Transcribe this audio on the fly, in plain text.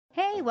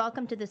Hi,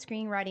 welcome to the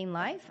Screenwriting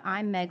Life.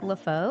 I'm Meg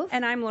LaFauve.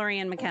 And I'm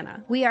Lorianne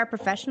McKenna. We are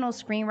professional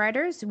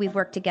screenwriters. We've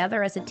worked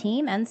together as a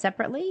team and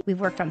separately. We've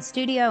worked on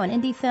studio and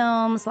indie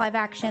films, live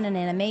action and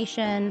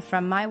animation,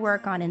 from my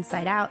work on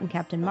Inside Out and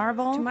Captain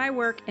Marvel, to my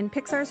work in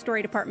Pixar's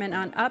story department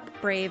on Up,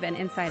 Brave, and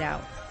Inside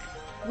Out.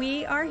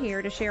 We are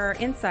here to share our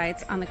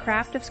insights on the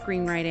craft of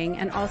screenwriting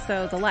and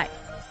also the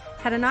life,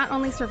 how to not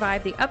only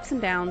survive the ups and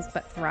downs,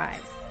 but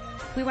thrive.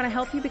 We want to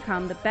help you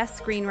become the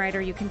best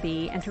screenwriter you can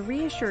be and to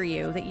reassure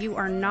you that you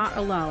are not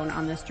alone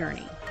on this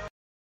journey.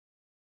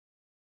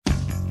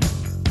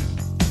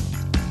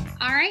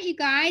 All right, you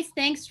guys,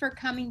 thanks for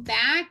coming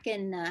back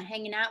and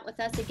hanging out with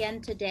us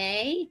again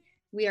today.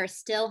 We are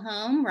still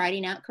home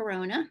writing out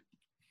Corona.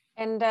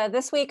 And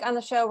this week on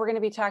the show, we're going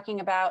to be talking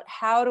about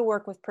how to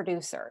work with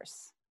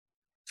producers.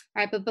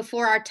 All right, but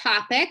before our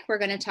topic, we're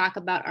going to talk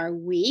about our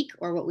week,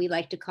 or what we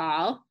like to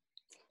call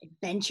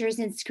Adventures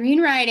in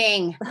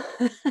Screenwriting.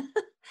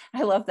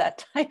 I love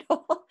that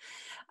title.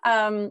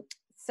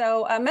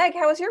 So Meg,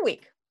 how was your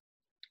week?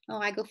 Oh,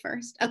 I go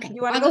first. Okay.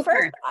 You want to go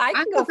first? I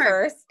can go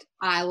first.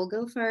 I will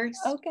go first.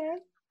 Okay.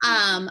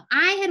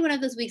 I had one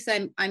of those weeks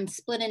I'm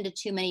split into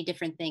too many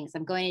different things.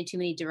 I'm going in too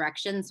many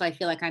directions, so I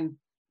feel like I'm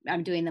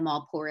doing them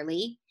all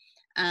poorly.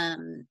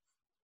 I'm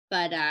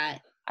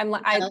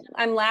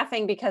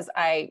laughing because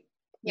that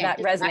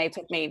resonates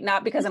with me,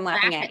 not because I'm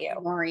laughing at you.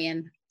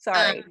 Lorianne.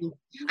 Sorry.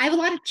 I have a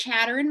lot of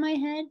chatter in my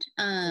head.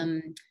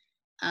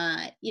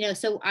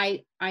 So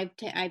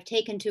I've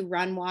taken to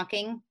walk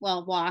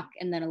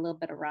and then a little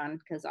bit of run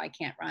because I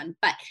can't run,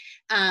 but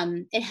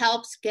it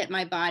helps get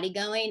my body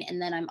going.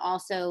 And then I'm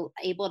also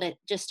able to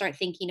just start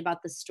thinking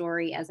about the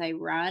story as I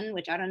run,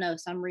 which I don't know,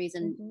 some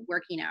reason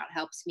working out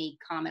helps me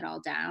calm it all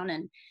down.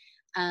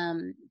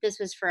 And this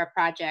was for a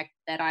project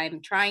that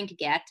I'm trying to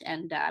get.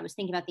 And I was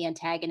thinking about the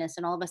antagonist,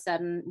 and all of a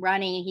sudden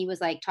running, he was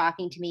like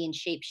talking to me and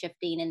shape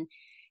shifting, and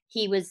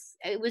it was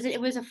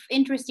an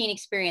interesting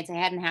experience. I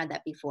hadn't had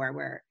that before,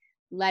 where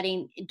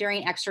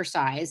during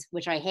exercise,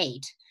 which I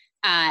hate,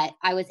 I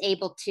was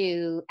able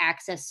to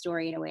access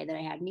story in a way that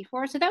I hadn't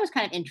before. So that was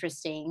kind of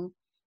interesting.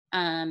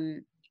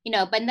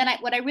 But then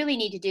what I really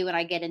need to do when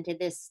I get into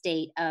this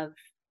state of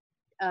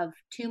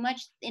too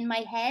much in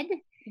my head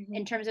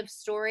in terms of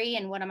story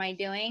and what am I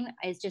doing,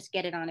 is just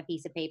get it on a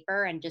piece of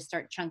paper and just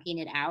start chunking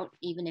it out,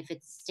 even if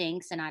it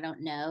stinks and I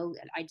don't know.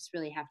 I just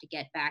really have to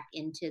get back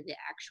into the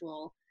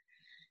actual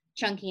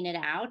chunking it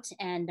out.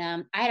 And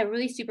I had a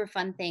really super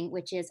fun thing,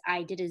 which is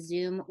I did a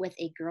Zoom with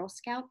a Girl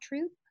Scout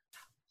troop,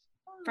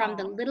 from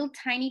the little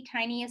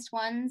tiniest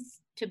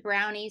ones to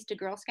brownies to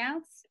Girl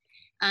Scouts.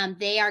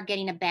 They are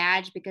getting a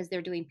badge because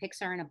they're doing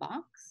Pixar in a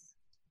Box.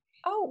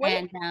 Oh,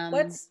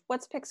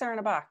 what's Pixar in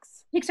a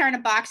Box? Pixar in a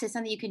Box is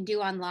something you can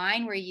do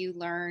online where you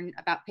learn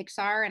about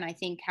Pixar and I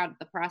think how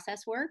the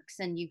process works,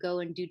 and you go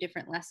and do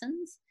different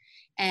lessons.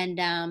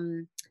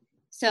 And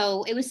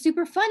so it was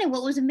super fun. And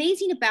what was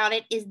amazing about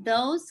it is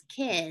those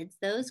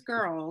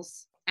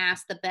girls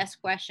asked the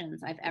best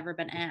questions I've ever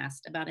been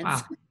asked about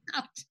Inside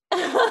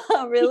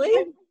Out.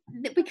 Really?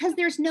 Because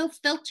there's no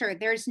filter.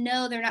 They're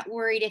not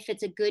worried if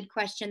it's a good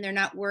question. They're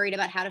not worried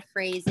about how to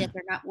phrase it.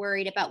 They're not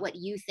worried about what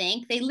you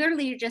think. They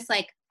literally are just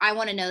like, I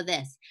want to know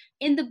this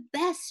in the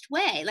best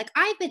way. Like,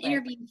 I've been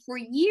interviewed for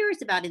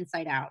years about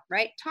Inside Out,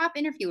 right? Top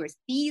interviewers.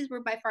 These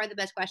were by far the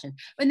best questions.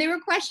 When there were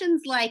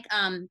questions like,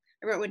 I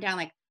wrote one down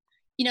like,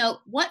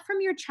 what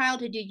from your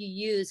childhood do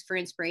you use for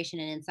inspiration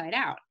in Inside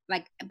Out?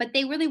 Like, but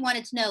they really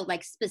wanted to know,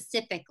 like,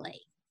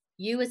 specifically,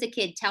 you as a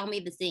kid, tell me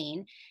the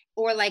scene.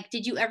 Or like,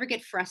 did you ever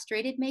get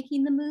frustrated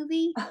making the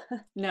movie?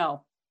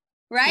 No.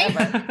 Right?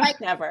 Never.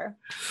 Like, never.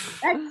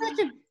 That's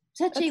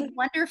such a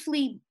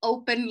wonderfully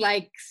open,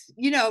 like,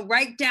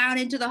 right down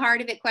into the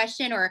heart of it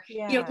question. Or,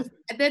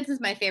 this is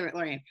my favorite,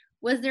 Lorianne.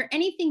 Was there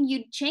anything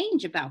you'd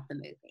change about the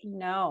movie?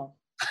 No.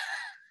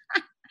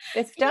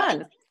 It's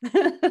done.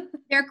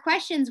 Their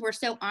questions were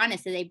so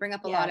honest that they bring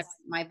up a lot of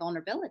my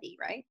vulnerability,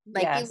 right?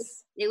 Like,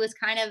 it was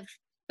kind of,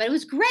 but it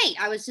was great.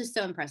 I was just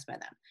so impressed by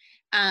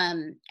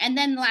them. And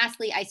then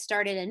lastly, I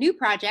started a new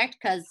project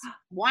because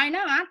why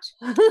not?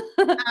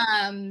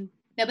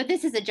 No, but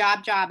this is a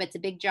job. It's a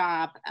big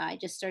job. I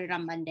just started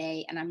on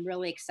Monday and I'm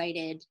really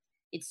excited.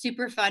 It's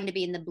super fun to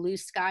be in the blue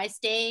sky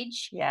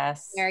stage.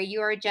 Yes. Where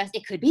you're just,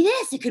 it could be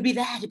this, it could be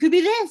that, it could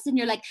be this. And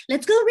you're like,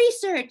 let's go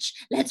research.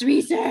 Let's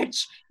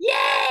research.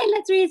 Yay,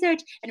 let's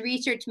research. And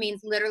research means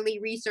literally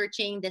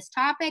researching this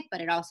topic, but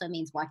it also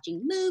means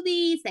watching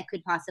movies that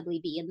could possibly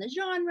be in the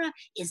genre.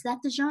 Is that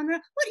the genre?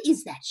 What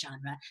is that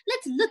genre?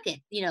 Let's look at,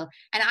 and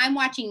I'm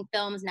watching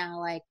films now,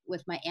 like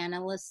with my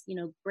analyst,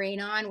 brain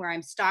on, where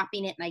I'm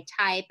stopping it and I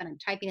type and I'm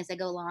typing as I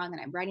go along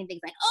and I'm writing things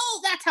like,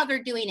 oh, that's how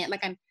they're doing it.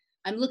 Like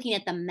I'm looking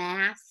at the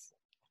math.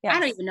 Yes. I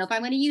don't even know if I'm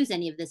going to use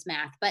any of this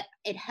math, but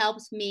it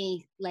helps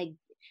me, like,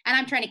 and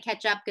I'm trying to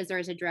catch up because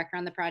there's a director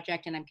on the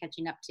project and I'm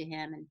catching up to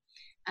him.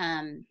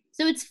 And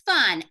so it's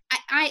fun.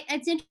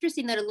 It's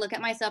interesting though to look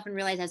at myself and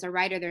realize as a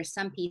writer, there's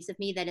some piece of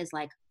me that is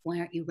like, why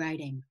aren't you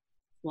writing?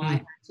 Why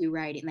aren't you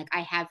writing? Like,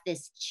 I have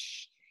this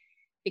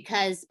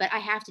but I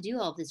have to do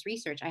all of this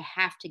research. I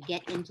have to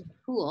get into the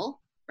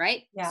pool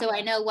right? Yeah. So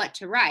I know what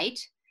to write.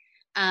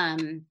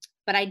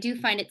 But I do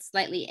find it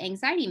slightly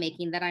anxiety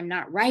making that I'm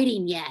not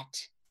writing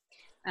yet.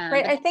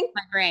 Right. I think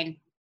my brain.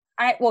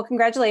 well,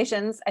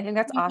 congratulations. I think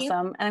that's Thank you.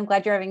 awesome. And I'm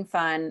glad you're having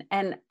fun.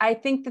 And I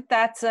think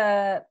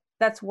that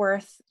that's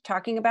worth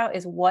talking about,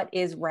 is what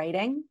is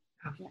writing,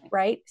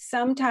 right?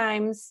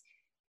 Sometimes,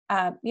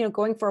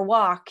 going for a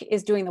walk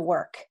is doing the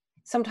work.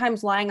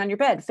 Sometimes lying on your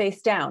bed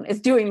face down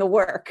is doing the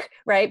work,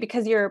 right?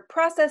 Because you're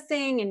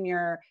processing and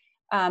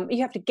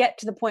you have to get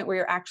to the point where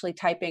you're actually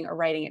typing or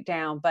writing it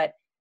down. But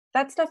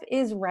that stuff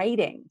is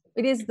writing.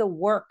 It is the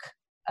work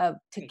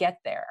to get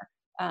there.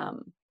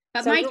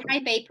 But my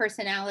type A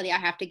personality, I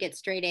have to get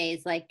straight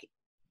A's. Like,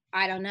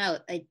 I don't know,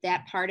 like,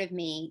 that part of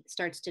me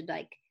starts to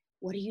like,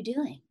 what are you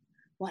doing?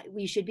 What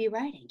we should be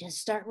writing? Just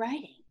start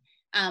writing.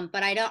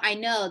 But I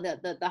know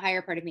that the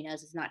higher part of me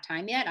knows it's not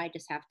time yet. I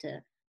just have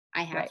to,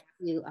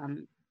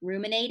 to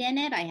ruminate in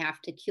it. I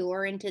have to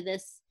cure into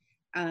this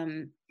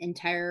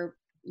entire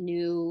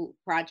new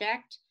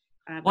project.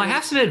 Well, I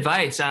have some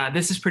advice.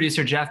 This is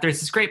producer Jeff. There's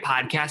this great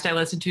podcast I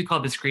listen to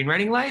called The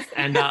Screenwriting Life.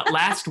 And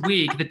last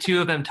week, the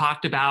two of them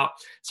talked about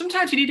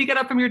sometimes you need to get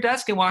up from your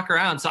desk and walk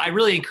around. So I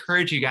really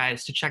encourage you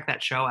guys to check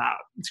that show out.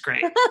 It's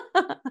great.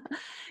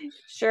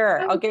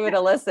 Sure. I'll give it a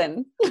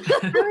listen.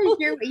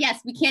 Yes,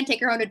 we can't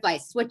take our own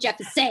advice. It's what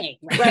Jeff is saying.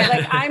 Right.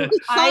 Like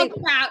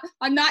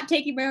I'm not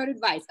taking my own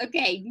advice.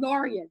 Okay,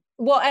 Lorian.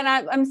 Well, and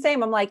I'm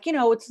saying, I'm like,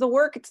 it's the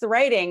work, it's the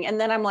writing. And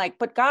then I'm like,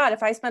 but God,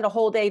 if I spend a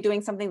whole day doing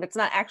something that's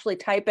not actually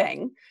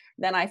typing,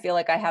 then I feel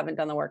like I haven't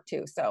done the work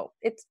too. So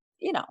it's,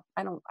 I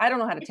don't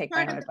know how to take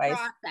my own advice.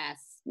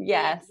 Process.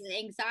 Yes. The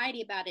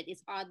anxiety about it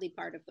is oddly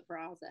part of the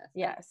process.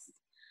 Yes.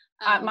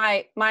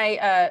 My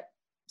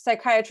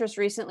psychiatrist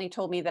recently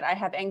told me that I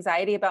have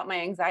anxiety about my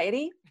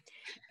anxiety.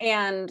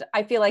 And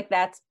I feel like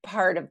that's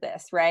part of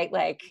this, right?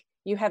 Like,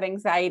 you have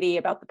anxiety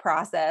about the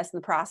process,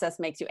 and the process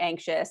makes you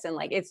anxious. And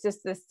like, it's just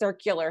this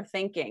circular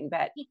thinking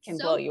that can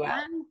blow you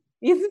out.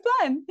 It's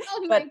fun.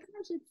 Oh my gosh,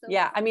 it's so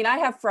fun. I mean, I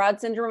have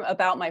fraud syndrome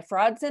about my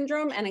fraud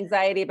syndrome and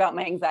anxiety about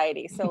my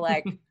anxiety. So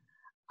like,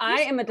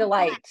 I am a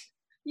delight.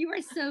 You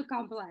are so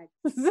complex.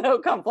 So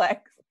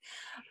complex.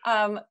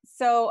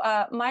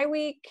 My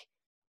week,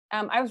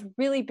 I was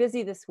really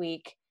busy this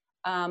week.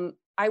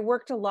 I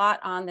worked a lot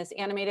on this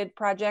animated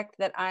project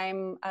that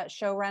I'm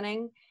show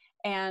running.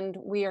 And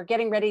we are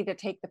getting ready to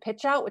take the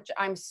pitch out, which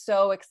I'm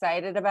so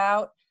excited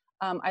about.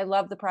 I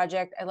love the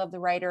project. I love the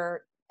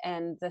writer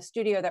and the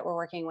studio that we're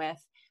working with.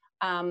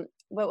 But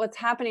what's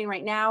happening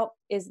right now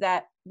is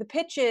that the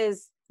pitch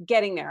is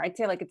getting there. I'd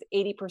say like it's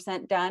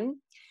 80% done.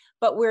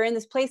 But we're in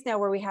this place now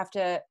where we have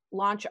to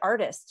launch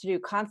artists to do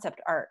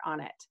concept art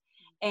on it.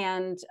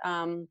 And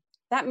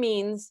that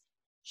means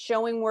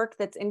showing work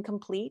that's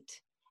incomplete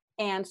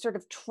and sort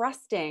of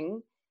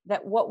trusting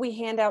that what we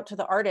hand out to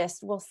the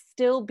artist will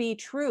still be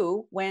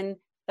true when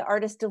the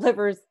artist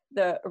delivers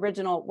the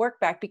original work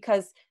back,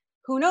 because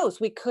who knows,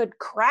 we could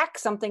crack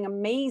something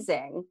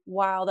amazing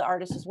while the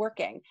artist is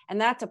working. And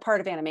that's a part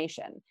of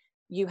animation.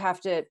 You have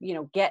to,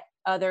 get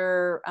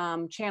other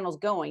channels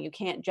going. You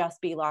can't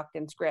just be locked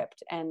in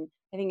script. And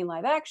I think in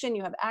live action,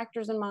 you have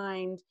actors in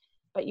mind,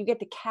 but you get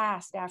to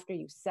cast after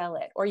you sell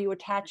it, or you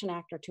attach an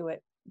actor to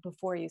it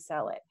before you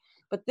sell it.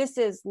 But this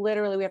is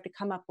literally, we have to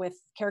come up with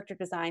character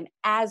design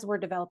as we're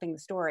developing the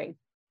story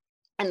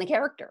and the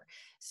character.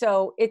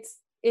 So it's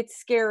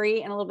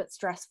scary and a little bit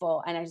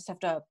stressful. And I just have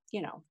to,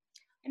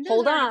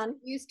 hold on.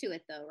 Used to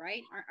it though,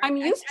 right? I'm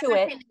used to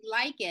it. They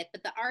like it,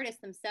 but the artists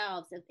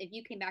themselves, if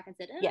you came back and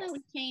said, yes,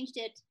 we changed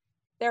it,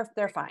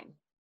 they're fine.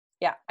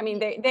 Yeah. I mean,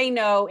 they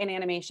know in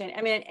animation.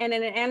 I mean, and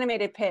in an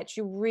animated pitch,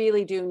 you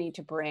really do need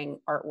to bring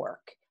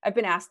artwork. I've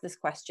been asked this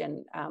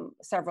question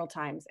several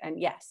times, and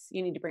yes,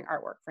 you need to bring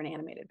artwork for an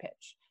animated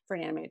pitch, for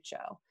an animated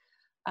show.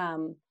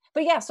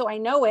 But yeah, so I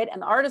know it,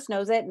 and the artist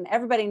knows it, and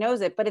everybody knows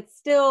it, but it's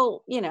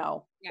still,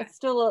 it's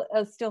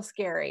still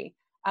scary.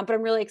 But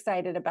I'm really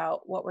excited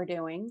about what we're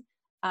doing.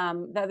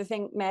 The other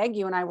thing, Meg,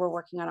 you and I were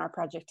working on our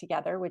project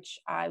together, which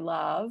I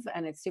love,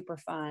 and it's super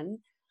fun.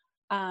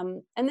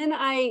 And then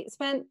I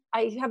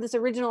have this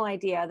original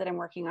idea that I'm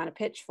working on a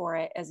pitch for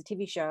it as a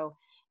TV show.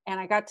 And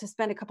I got to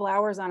spend a couple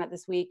hours on it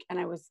this week, and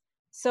I was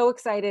so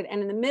excited.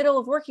 And in the middle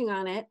of working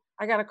on it,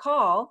 I got a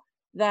call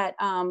that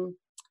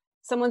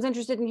someone's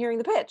interested in hearing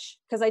the pitch,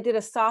 because I did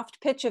a soft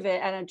pitch of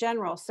it at a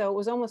general. So it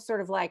was almost sort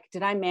of like,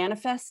 did I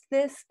manifest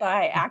this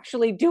by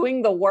actually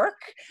doing the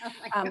work?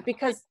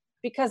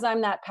 Because I'm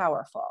that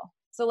powerful.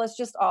 So let's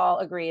just all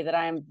agree that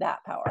I'm that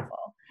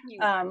powerful.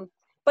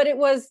 But it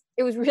was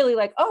really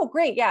like, oh,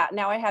 great. Yeah.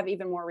 Now I have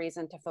even more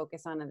reason to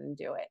focus on it and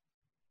do it.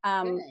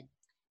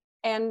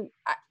 And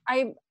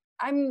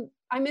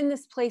I'm in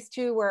this place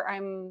too, where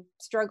I'm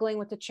struggling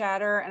with the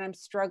chatter, and I'm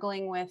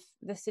struggling with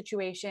the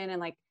situation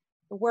and like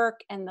the work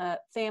and the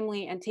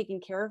family and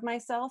taking care of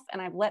myself. And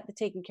I've let the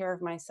taking care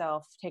of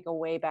myself take a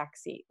way back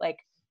seat. Like,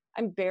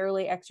 I'm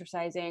barely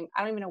exercising.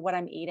 I don't even know what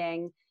I'm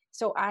eating.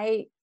 So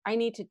I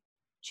need to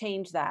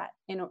change that,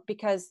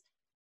 because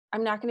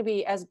I'm not going to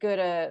be as good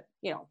a,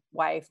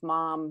 wife,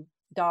 mom,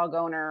 dog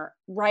owner,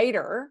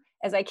 writer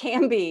as I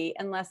can be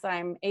unless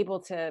I'm able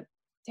to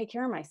take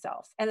care of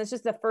myself. And it's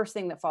just the first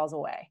thing that falls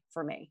away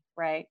for me,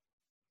 right?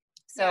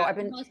 So Yeah, I've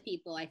been, most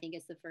people, I think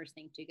it's the first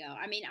thing to go.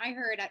 I mean, I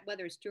heard,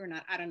 whether it's true or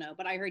not, I don't know,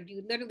 but I heard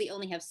you literally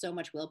only have so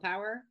much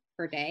willpower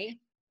per day.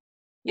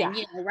 yeah,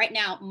 And, right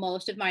now,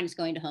 most of mine is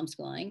going to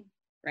homeschooling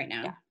right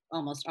now, Yeah.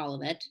 almost all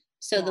of it.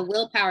 So Yeah. the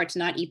willpower to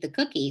not eat the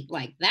cookie,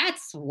 like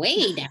that's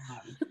way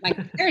down.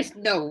 Like there's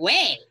no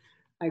way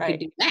I Right. could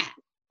do that.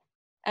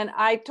 And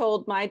I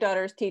told my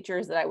daughter's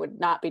teachers that I would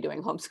not be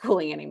doing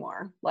homeschooling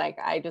anymore. Like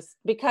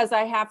because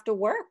I have to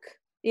work,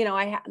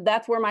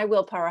 that's where my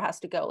willpower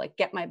has to go, like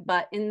get my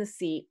butt in the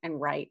seat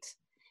and write.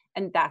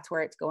 And that's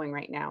where it's going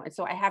right now. And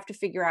so I have to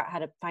figure out how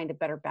to find a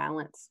better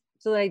balance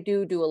so that I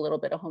do a little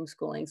bit of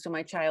homeschooling. So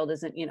my child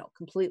isn't,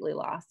 completely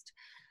lost.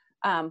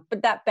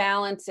 But that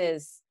balance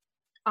is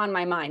on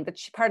my mind.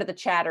 Part of the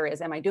chatter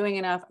is, am I doing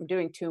enough? I'm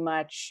doing too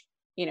much,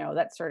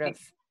 that sort of.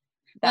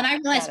 When I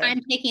realized I'm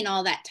taking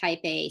all that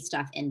type A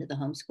stuff into the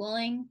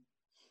homeschooling,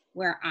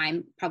 where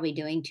I'm probably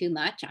doing too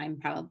much. I'm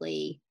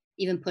probably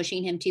even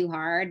pushing him too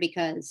hard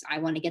because I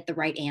want to get the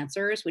right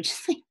answers, which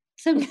is like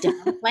so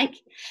dumb. Like,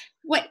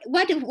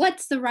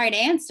 what's the right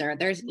answer?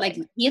 There's like,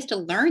 he has to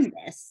learn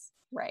this,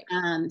 right?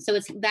 So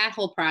it's that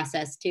whole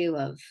process too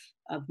of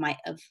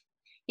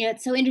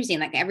it's so interesting.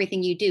 Like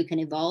everything you do can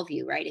evolve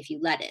you, right? If you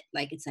let it.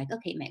 Like it's like,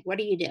 okay, Meg, what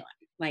are you doing?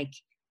 Like,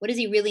 what does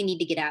he really need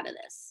to get out of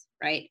this,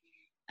 right?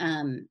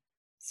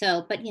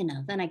 So, but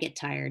then I get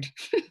tired.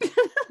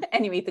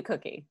 And you eat the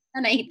cookie.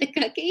 And I eat the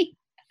cookie.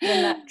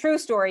 And that true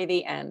story,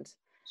 the end.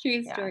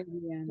 True story,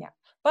 the end. Yeah.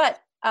 But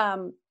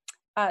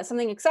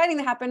something exciting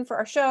that happened for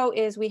our show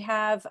is we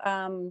have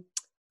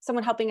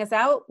someone helping us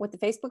out with the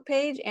Facebook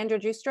page, Andrew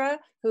Justra,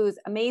 who's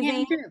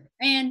amazing.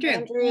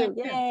 Andrew,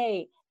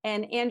 yay.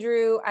 And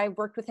Andrew, I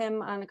worked with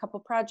him on a couple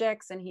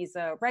projects, and he's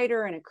a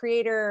writer and a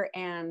creator.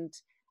 And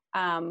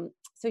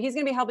so he's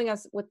going to be helping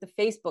us with the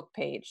Facebook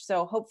page.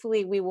 So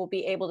hopefully we will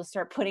be able to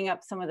start putting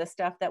up some of the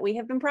stuff that we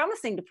have been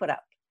promising to put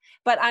up.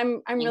 But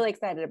I'm really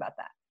excited about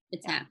that.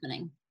 It's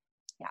happening.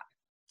 Yeah.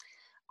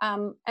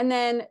 And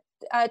then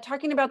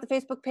talking about the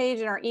Facebook page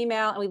and our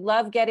email, and we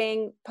love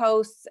getting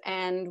posts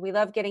and we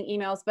love getting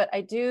emails, but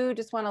I do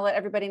just want to let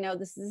everybody know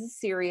this is a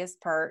serious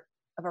part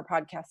of our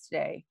podcast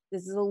today.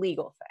 This is a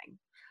legal thing.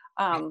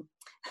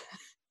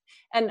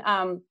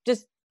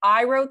 Just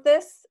I wrote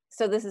this,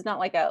 so this is not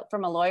like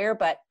from a lawyer,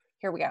 but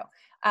here we go.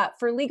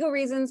 For legal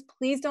reasons,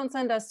 please don't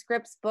send us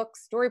scripts,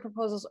 books, story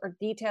proposals, or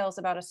details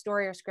about a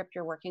story or script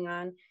you're working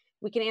on.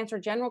 We can answer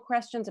general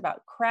questions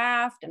about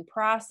craft and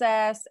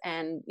process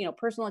and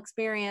personal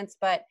experience,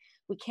 but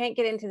we can't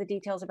get into the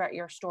details about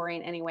your story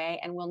in any way,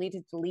 and we'll need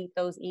to delete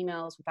those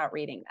emails without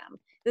reading them.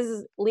 This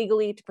is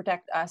legally to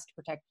protect us, to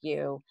protect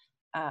you.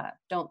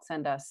 Don't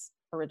send us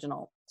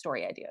original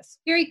story ideas.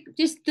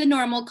 Just the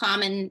normal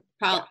common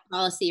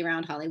policy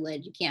around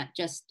Hollywood. You can't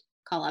just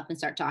call up and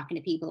start talking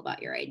to people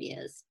about your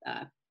ideas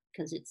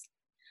because it's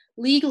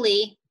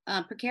legally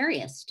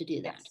precarious to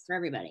do that for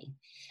everybody.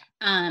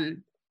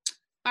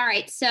 All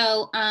right.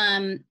 So,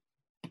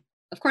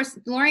 of course,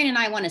 Lauren and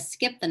I want to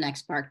skip the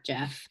next part,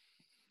 Jeff,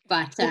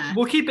 but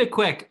we'll keep it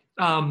quick.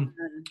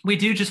 We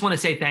do just want to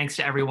say thanks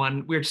to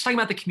everyone. We were just talking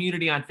about the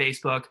community on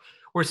Facebook.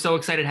 We're so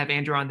excited to have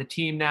Andrew on the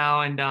team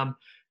now. And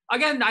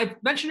again, I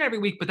mention it every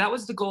week, but that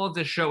was the goal of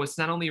this show. It's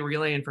not only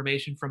relay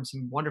information from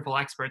some wonderful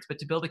experts, but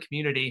to build a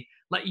community,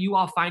 let you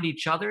all find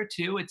each other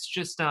too. It's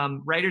just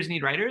writers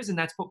need writers, and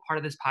that's what part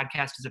of this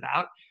podcast is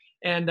about.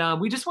 And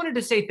we just wanted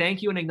to say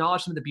thank you and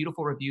acknowledge some of the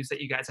beautiful reviews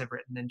that you guys have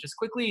written. And just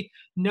quickly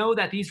know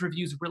that these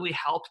reviews really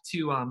help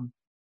to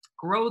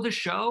grow the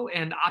show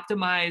and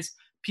optimize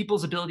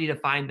people's ability to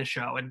find the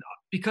show. And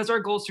because our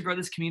goal is to grow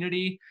this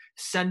community,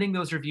 sending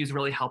those reviews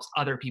really helps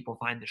other people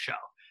find the show.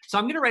 So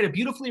I'm going to write a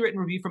beautifully written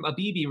review from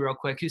Abibi real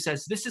quick, who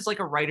says, this is like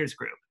a writer's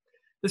group.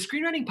 The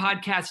screenwriting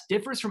podcast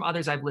differs from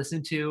others I've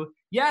listened to.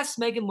 Yes,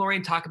 Meg and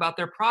Lauren talk about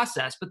their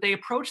process, but they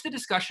approach the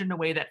discussion in a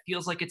way that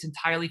feels like it's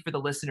entirely for the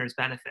listener's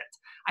benefit.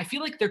 I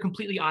feel like they're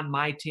completely on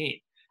my team.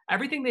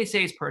 Everything they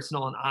say is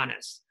personal and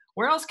honest.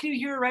 Where else can you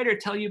hear a writer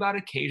tell you about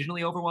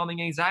occasionally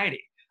overwhelming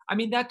anxiety? I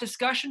mean, that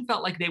discussion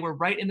felt like they were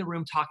right in the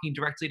room talking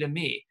directly to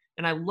me.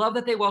 And I love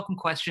that they welcome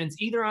questions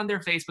either on their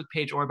Facebook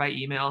page or by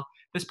email.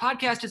 This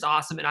podcast is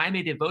awesome, and I am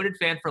a devoted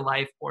fan for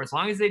life, or as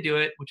long as they do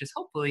it, which is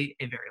hopefully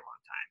a very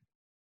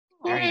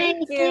long time.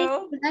 Thank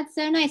you. That's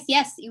so nice.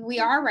 Yes, we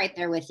are right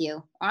there with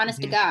you.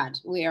 Honest to God,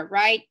 we are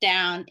right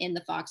down in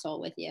the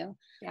foxhole with you.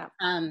 Yeah.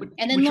 And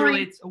then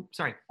Lauren,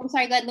 sorry. I'm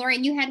sorry, glad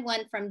Lauren, you had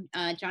one from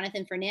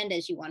Jonathan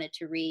Fernandez you wanted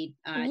to read.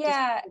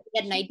 Yeah. Just to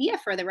get an idea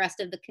for the rest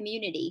of the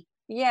community.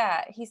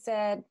 Yeah, he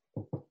said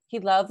he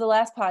loved the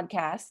last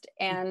podcast,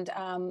 and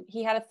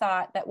he had a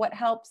thought that what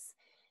helps,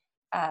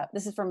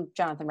 this is from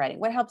Jonathan writing,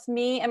 what helps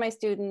me and my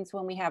students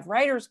when we have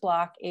writer's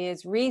block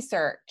is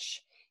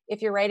research.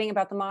 If you're writing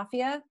about the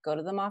mafia, go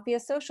to the Mafia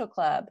Social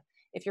Club.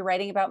 If you're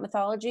writing about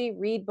mythology,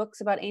 read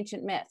books about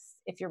ancient myths.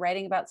 If you're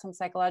writing about some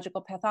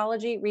psychological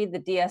pathology, read the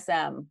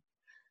DSM.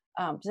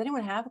 Does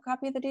anyone have a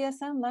copy of the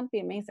DSM? That'd be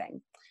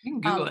amazing.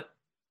 You can Google it.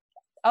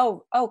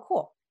 Oh,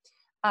 cool.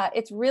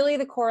 It's really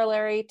the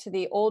corollary to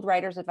the old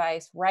writer's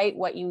advice: write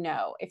what you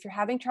know. If you're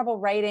having trouble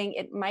writing,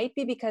 it might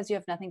be because you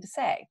have nothing to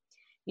say.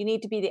 You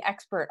need to be the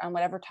expert on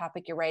whatever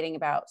topic you're writing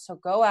about. So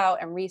go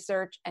out and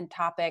research and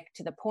topic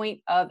to the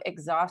point of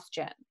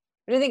exhaustion.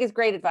 Which I think is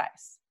great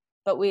advice,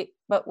 but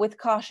with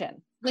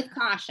caution. With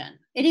caution.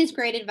 It is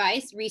great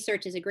advice.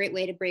 Research is a great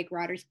way to break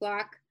writer's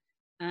block.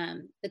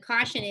 The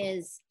caution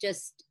is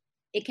just,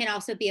 it can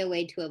also be a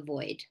way to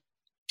avoid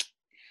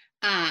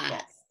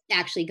Yes.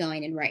 actually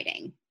going and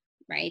writing,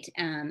 right?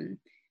 And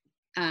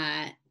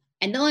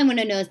the only one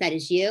who knows that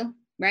is you,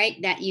 right?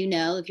 That, you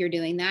know, if you're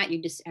doing that,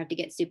 you just have to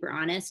get super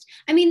honest.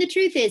 I mean, the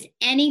truth is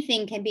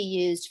anything can be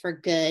used for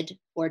good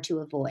or to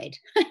avoid,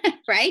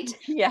 right?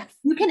 Yes.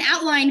 You can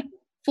outline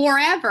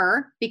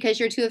forever because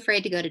you're too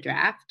afraid to go to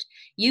draft.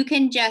 You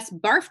can just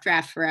barf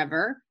draft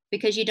forever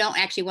because you don't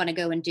actually want to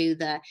go and do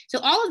so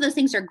all of those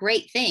things are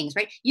great things,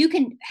 right? You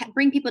can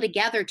bring people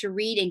together to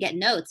read and get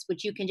notes,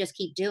 which you can just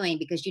keep doing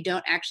because you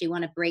don't actually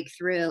want to break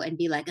through and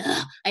be like,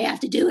 oh, I have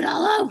to do it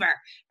all over,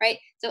 right?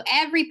 So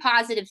every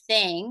positive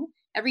thing,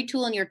 every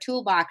tool in your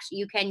toolbox,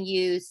 you can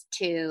use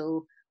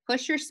to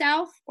push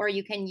yourself, or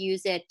you can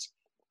use it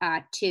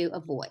to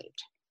avoid.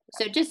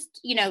 So just,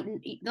 you know,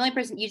 the only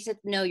person, you just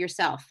have to know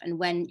yourself and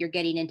when you're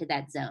getting into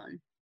that zone.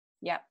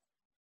 Yep.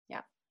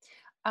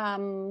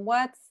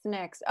 What's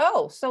next?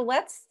 Oh, so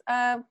let's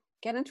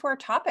get into our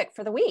topic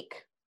for the week.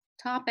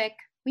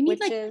 We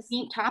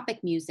need topic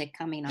music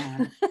coming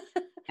on.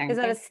 Is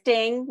that a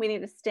sting? We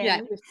need a sting. Yeah,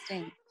 a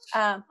sting.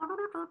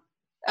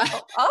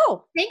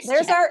 Thanks.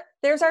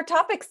 There's our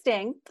topic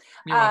sting.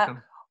 You're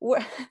welcome.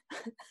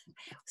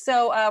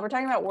 So we're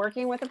talking about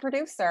working with a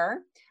producer.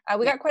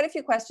 We got quite a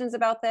few questions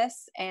about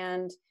this,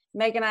 and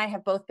Meg and I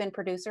have both been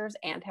producers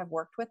and have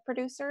worked with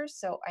producers.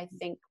 So I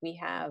think we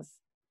have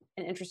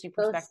an interesting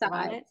perspective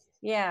on it.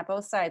 Yeah,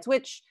 both sides,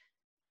 which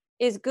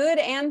is good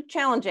and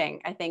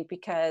challenging, I think,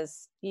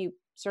 because you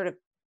sort of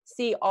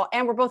see all,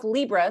 and we're both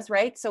Libras,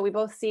 right? So we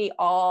both see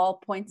all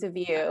points of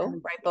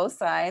view, right? Both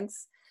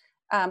sides.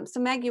 So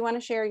Meg, you want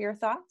to share your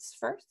thoughts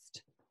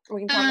first? We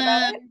can talk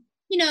about it.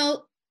 You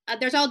know,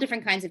 there's all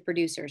different kinds of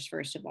producers,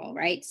 first of all,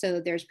 right? So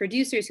there's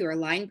producers who are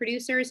line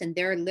producers, and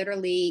they're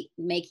literally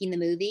making the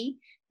movie.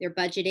 They're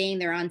budgeting,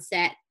 they're on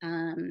set.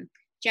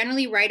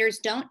 Generally, writers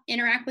don't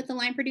interact with the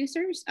line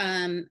producers.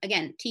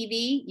 Again,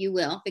 TV, you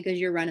will, because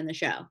you're running the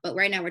show. But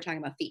right now we're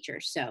talking about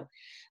features. So,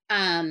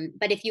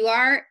 but if you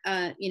are,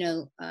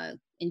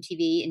 in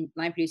TV and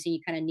line producing,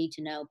 you kind of need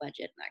to know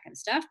budget and that kind of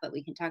stuff. But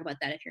we can talk about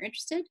that if you're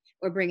interested,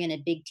 or bring in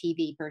a big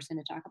TV person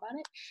to talk about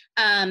it.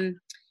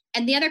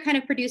 And the other kind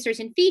of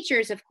producers in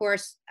features, of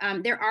course,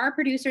 there are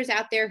producers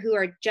out there who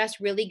are just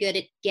really good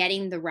at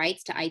getting the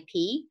rights to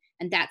IP.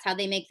 And that's how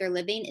they make their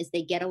living, is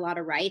they get a lot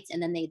of rights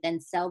and then they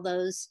sell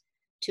those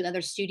to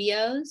other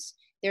studios.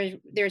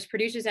 There's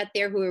producers out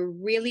there who are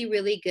really,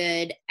 really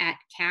good at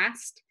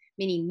cast,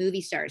 meaning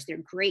movie stars. They're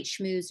great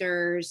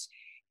schmoozers.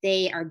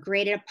 They are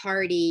great at a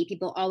party.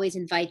 People always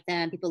invite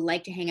them. People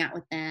like to hang out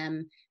with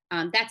them.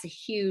 That's a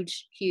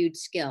huge, huge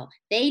skill.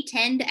 They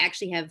tend to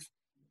actually have,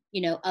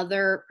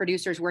 other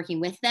producers working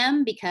with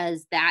them,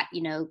 because that,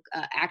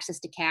 access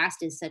to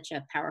cast is such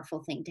a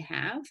powerful thing to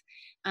have.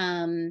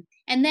 And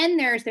then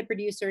there's the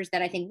producers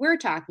that I think we're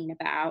talking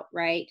about,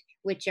 right?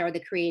 Which are the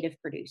creative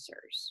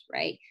producers,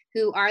 right?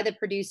 Who are the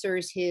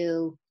producers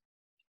who,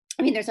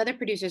 there's other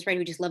producers, right,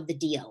 who just love the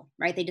deal,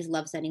 right? They just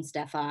love setting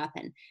stuff up.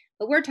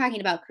 But we're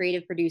talking about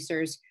creative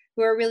producers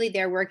who are really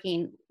there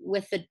working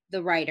with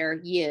the writer,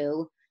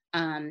 you,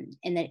 in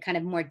the kind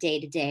of more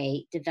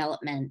day-to-day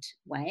development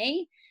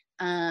way.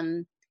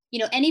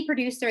 Any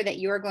producer that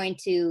you're going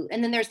to,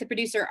 and then there's the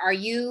producer, are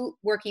you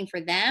working for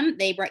them?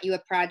 They brought you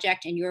a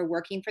project and you're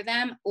working for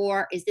them?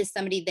 Or is this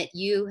somebody that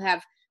you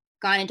have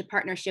gone into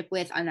partnership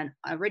with on an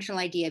original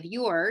idea of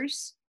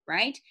yours,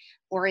 right?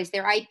 Or is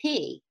there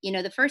IP?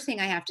 The first thing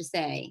I have to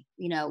say,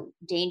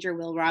 danger,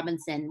 Will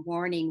Robinson,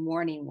 warning,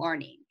 warning,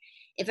 warning.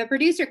 If a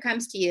producer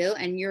comes to you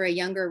and you're a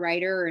younger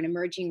writer or an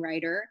emerging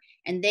writer,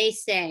 and they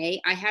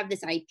say, I have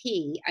this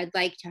IP, I'd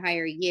like to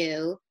hire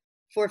you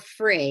for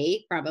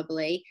free,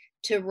 probably,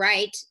 to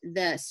write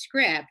the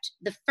script,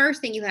 the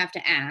first thing you have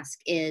to ask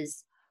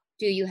is,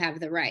 do you have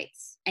the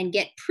rights? And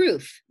get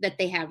proof that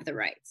they have the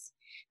rights.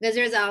 Because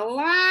there's a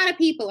lot of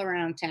people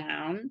around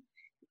town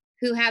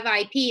who have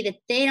IP that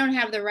they don't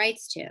have the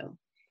rights to.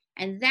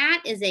 And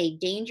that is a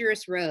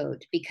dangerous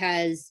road,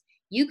 because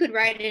you could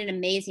write an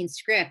amazing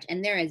script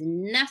and there is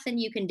nothing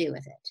you can do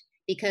with it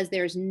because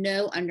there's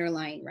no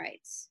underlying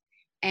rights.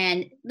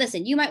 And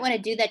listen, you might want to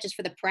do that just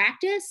for the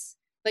practice,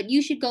 but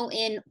you should go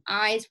in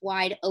eyes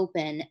wide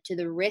open to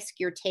the risk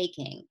you're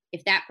taking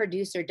if that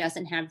producer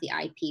doesn't have the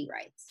IP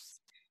rights.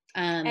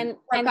 And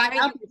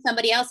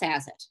somebody else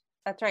has it.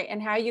 That's right.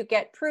 And how you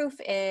get proof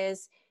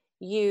is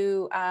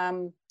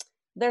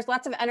there's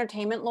lots of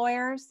entertainment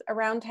lawyers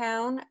around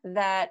town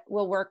that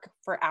will work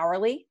for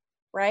hourly.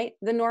 right?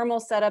 The normal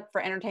setup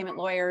for entertainment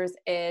lawyers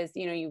is,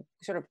 you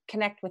sort of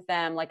connect with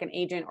them like an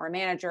agent or a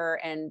manager,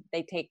 and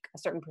they take a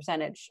certain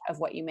percentage of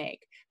what you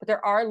make. But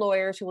there are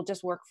lawyers who will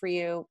just work for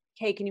you.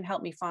 Hey, can you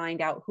help me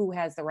find out who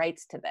has the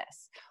rights to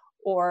this?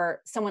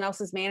 Or someone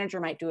else's manager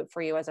might do it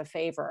for you as a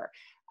favor.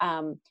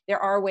 There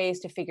are ways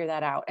to figure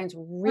that out. And it's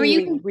really, or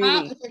you can really,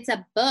 call, if it's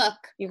a book,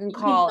 you can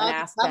call and the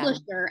ask them.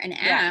 publisher and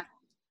ask,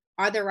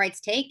 are the rights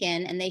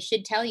taken? And they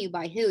should tell you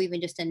by who, even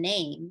just a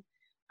name.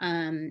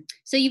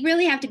 So you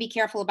really have to be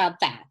careful about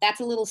that. That's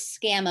a little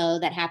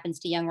scammo that happens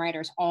to young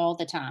writers all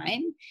the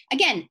time.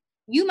 Again,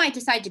 you might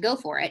decide to go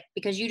for it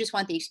because you just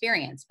want the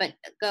experience, but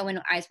go in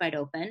eyes wide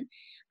open.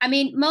 I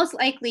mean, most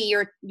likely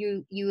you're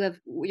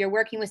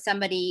working with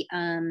somebody,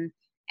 and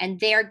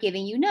they're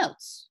giving you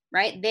notes,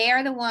 right? They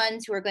are the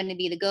ones who are going to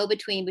be the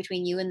go-between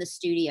between you and the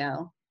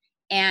studio.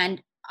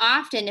 And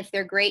often, if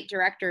they're great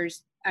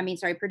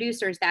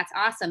producers, that's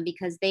awesome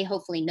because they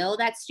hopefully know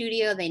that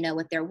studio. They know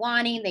what they're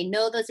wanting. They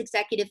know those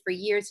executives for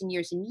years and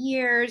years and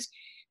years.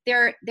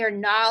 Their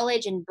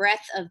knowledge and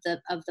breadth of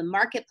the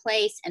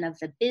marketplace and of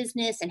the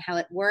business and how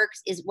it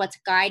works is what's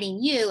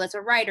guiding you as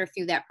a writer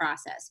through that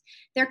process.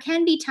 There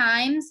can be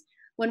times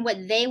when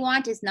what they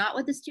want is not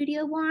what the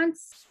studio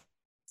wants.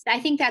 I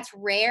think that's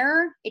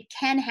rare. It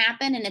can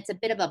happen, and it's a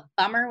bit of a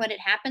bummer when it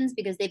happens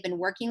because they've been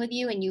working with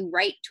you and you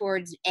write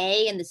towards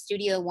A and the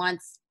studio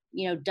wants,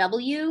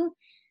 W.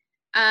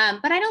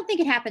 But I don't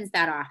think it happens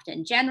that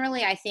often.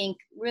 Generally, I think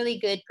really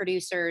good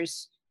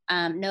producers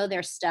know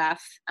their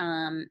stuff,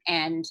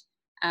 and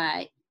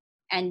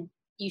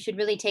you should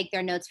really take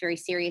their notes very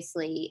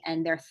seriously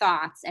and their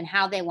thoughts and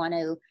how they want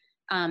to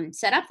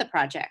set up the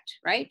project,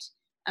 right?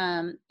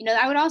 I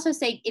would also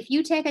say if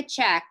you take a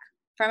check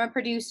from a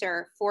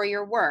producer for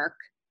your work,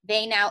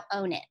 they now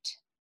own it.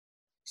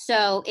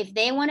 So if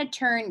they want to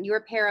turn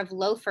your pair of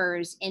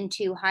loafers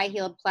into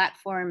high-heeled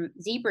platform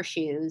zebra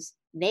shoes,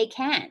 they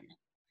can.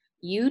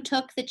 You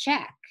took the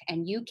check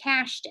and you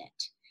cashed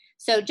it.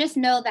 So just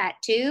know that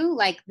too,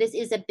 like this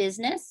is a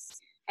business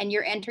and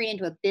you're entering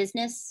into a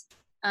business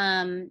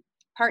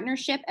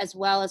partnership as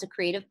well as a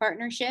creative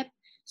partnership.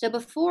 So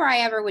before I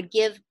ever would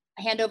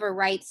hand over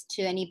rights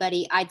to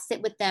anybody, I'd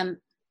sit with them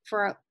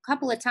for a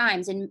couple of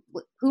times and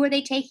who are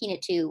they taking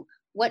it to?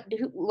 What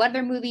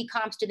other movie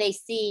comps do they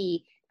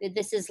see that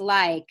this is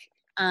like?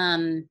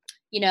 Who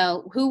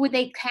would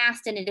they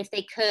cast in it if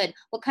they could?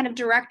 What kind of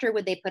director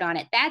would they put on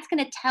it? That's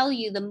going to tell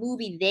you the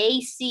movie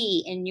they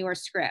see in your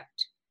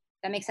script.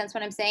 That makes sense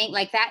what I'm saying?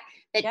 Like that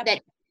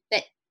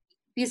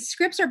these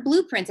scripts are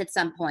blueprints at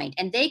some point,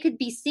 and they could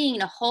be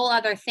seeing a whole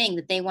other thing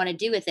that they want to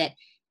do with it.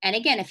 And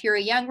again, if you're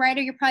a young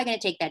writer, you're probably going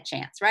to take that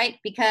chance, right?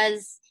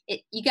 Because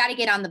you got to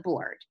get on the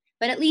board.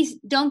 But at least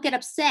don't get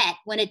upset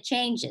when it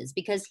changes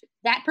because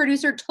that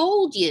producer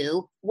told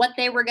you what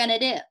they were going to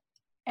do.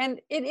 And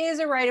it is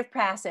a rite of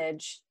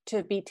passage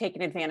to be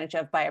taken advantage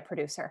of by a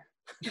producer.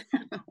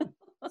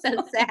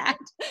 So sad.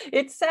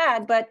 It's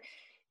sad, but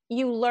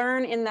you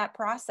learn in that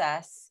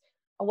process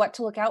what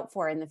to look out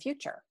for in the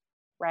future,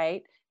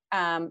 right?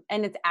 And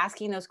it's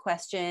asking those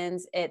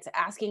questions. It's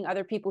asking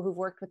other people who've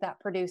worked with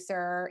that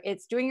producer.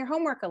 It's doing your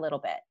homework a little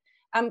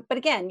bit. But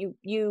again,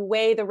 you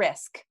weigh the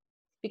risk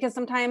because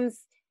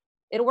sometimes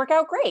it'll work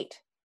out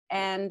great.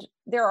 And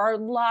there are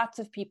lots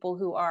of people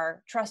who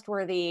are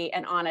trustworthy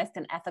and honest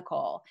and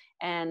ethical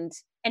and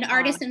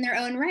artists in their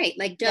own right.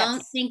 Like,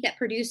 don't think that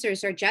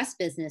producers are just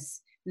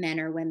businessmen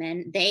or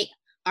women. They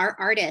are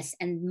artists.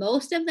 And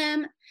most of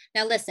them,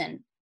 now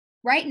listen,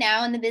 right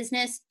now in the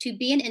business, to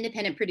be an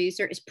independent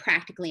producer is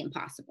practically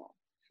impossible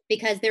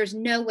because there's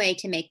no way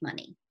to make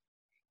money.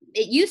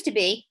 It used to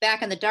be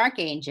back in the dark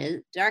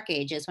ages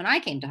when I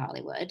came to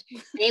Hollywood,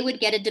 they would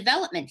get a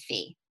development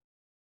fee.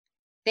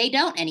 They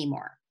don't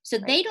anymore. So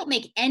they don't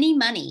make any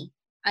money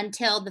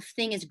until the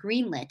thing is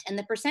greenlit. And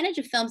the percentage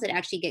of films that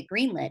actually get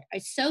greenlit are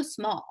so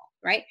small,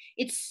 right?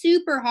 It's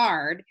super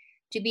hard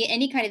to be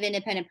any kind of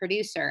independent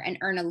producer and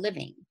earn a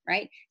living,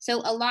 right?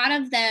 So a lot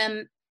of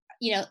them,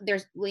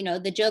 there's,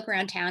 the joke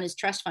around town is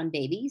trust fund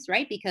babies,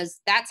 right?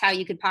 Because that's how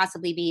you could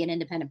possibly be an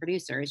independent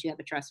producer is you have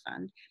a trust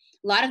fund.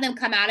 A lot of them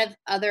come out of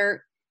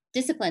other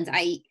disciplines.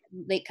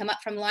 They come up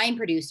from line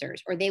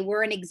producers, or they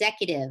were an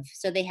executive,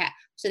 so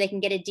they can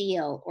get a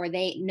deal, or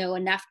they know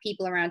enough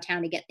people around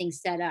town to get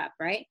things set up,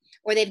 right?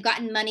 Or they've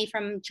gotten money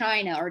from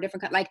China or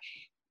different, like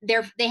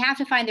they have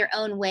to find their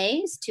own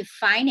ways to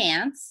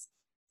finance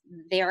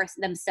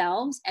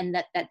themselves, and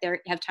that they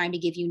have time to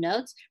give you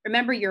notes.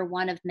 Remember, you're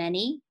one of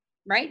many,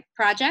 right?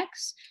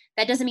 Projects.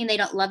 That doesn't mean they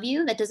don't love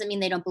you. That doesn't mean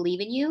they don't believe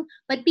in you.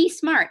 But be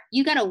smart.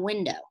 You got a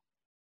window.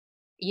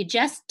 You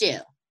just do.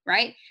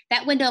 Right?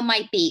 That window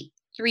might be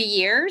 3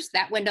 years.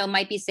 That window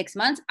might be 6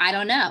 months. I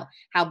don't know.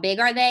 How big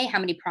are they? How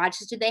many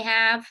projects do they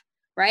have?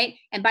 Right?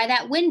 And by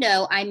that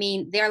window, I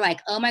mean, they're like,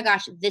 oh my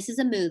gosh, this is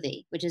a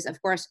movie, which is,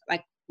 of course,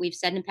 like we've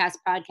said in past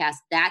podcasts,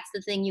 that's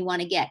the thing you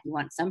want to get. You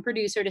want some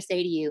producer to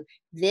say to you,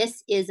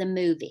 this is a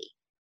movie,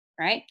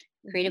 right?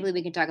 Creatively,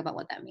 we can talk about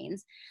what that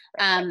means.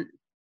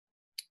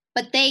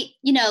 But they,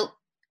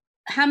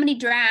 how many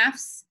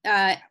drafts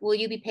will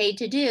you be paid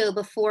to do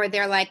before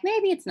they're like,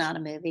 maybe it's not a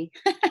movie?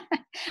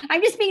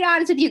 I'm just being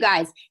honest with you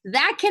guys.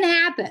 That can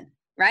happen,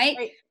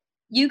 right?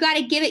 You got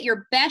to give it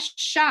your best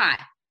shot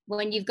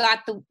when you've got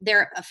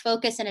their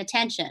focus and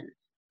attention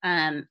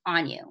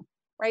on you.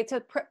 Right.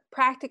 So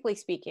practically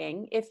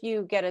speaking, if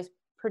you get a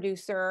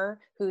producer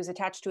who's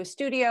attached to a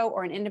studio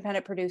or an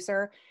independent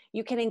producer,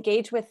 you can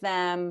engage with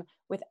them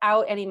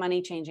without any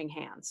money changing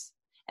hands.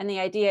 And the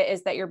idea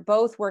is that you're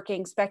both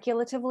working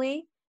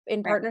speculatively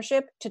in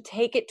partnership to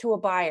take it to a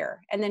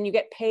buyer, and then you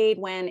get paid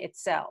when it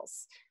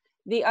sells.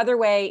 The other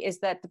way is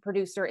that the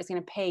producer is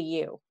going to pay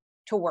you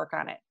to work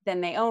on it.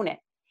 Then they own it.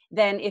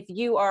 Then if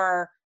you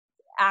are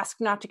asked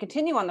not to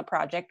continue on the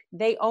project,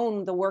 they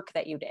own the work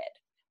that you did.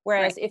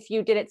 Whereas if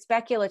you did it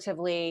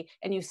speculatively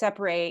and you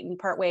separate and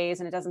part ways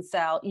and it doesn't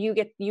sell, you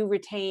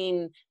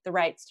retain the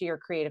rights to your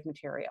creative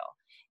material.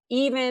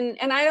 Even,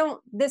 and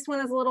this one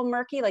is a little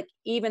murky, like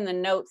even the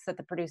notes that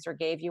the producer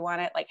gave you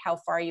on it, like how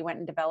far you went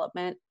in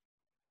development.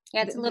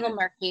 Yeah, it's a little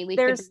murky. We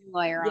could be a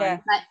lawyer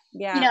on, but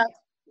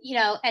you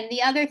know, and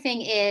the other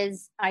thing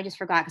is, I just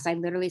forgot because I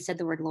literally said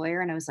the word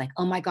lawyer and I was like,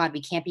 oh my God,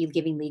 we can't be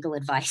giving legal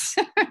advice.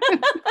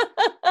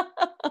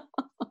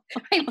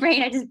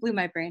 I just blew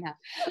my brain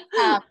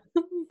out.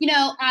 You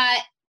know,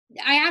 I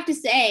have to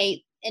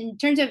say, in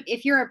terms of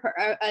if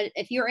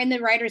you're in the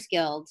Writers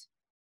Guild,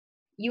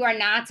 you are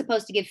not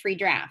supposed to give free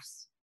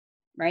drafts,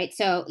 right?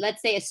 So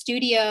let's say a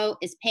studio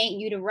is paying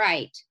you to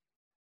write.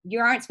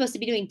 You aren't supposed to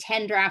be doing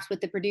 10 drafts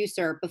with the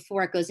producer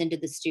before it goes into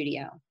the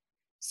studio.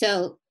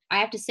 So I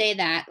have to say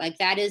that, like,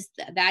 that is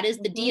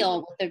the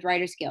deal with the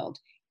Writers Guild.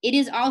 It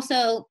is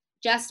also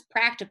just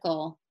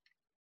practical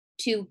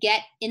to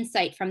get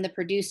insight from the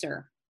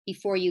producer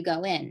before you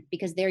go in,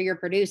 because they're your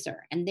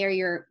producer and they're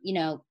your, you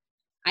know,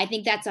 I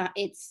think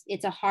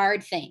it's a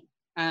hard thing.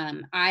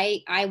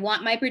 I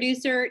want my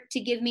producer to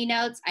give me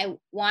notes. I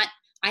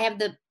have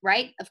the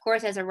right, of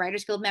course, as a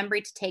Writers Guild member,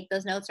 to take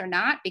those notes or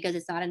not, because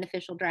it's not an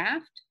official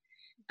draft.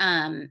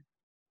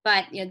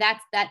 But you know,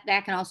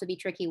 that can also be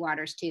tricky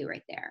waters too,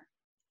 right there.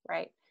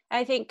 Right.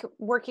 I think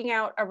working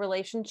out a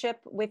relationship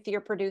with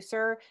your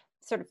producer,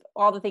 sort of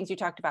all the things you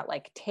talked about,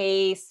 like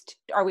taste,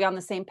 are we on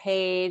the same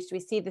page? Do we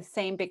see the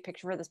same big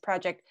picture for this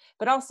project?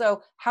 But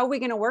also, how are we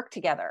going to work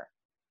together?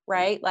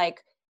 Right?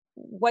 Like,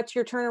 what's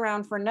your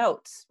turnaround for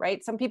notes,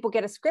 right? Some people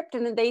get a script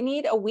and they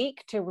need a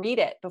week to read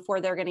it before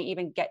they're going to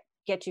even get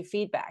you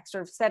feedback.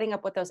 Sort of setting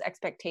up what those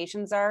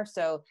expectations are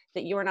so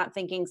that you're not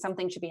thinking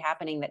something should be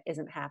happening that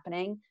isn't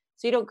happening.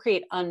 So you don't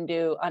create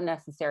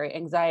unnecessary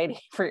anxiety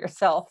for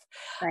yourself.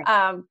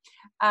 Right.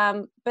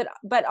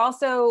 But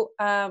also,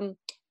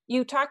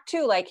 you talk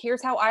too, like,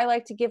 here's how I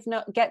like to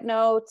get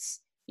notes.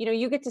 You know,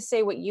 you get to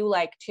say what you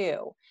like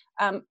too.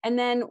 And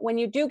then when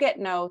you do get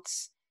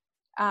notes,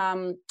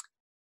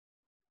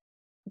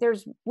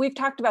 we've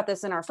talked about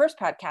this in our first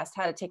podcast,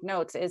 how to take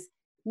notes, is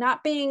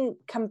not being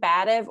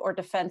combative or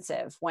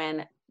defensive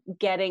when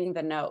getting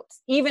the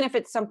notes, even if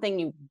it's something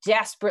you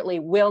desperately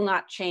will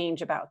not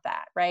change about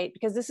that, right?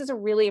 Because this is a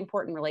really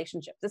important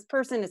relationship. This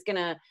person is going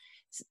to,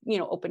 you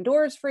know, open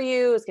doors for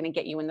you, is going to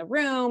get you in the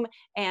room,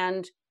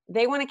 and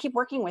they want to keep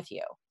working with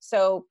you.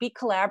 So be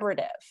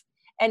collaborative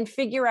and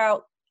figure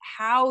out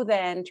how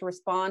then to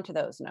respond to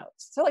those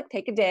notes. So like,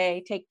 take a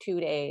day, take 2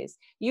 days.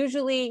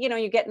 Usually, you know,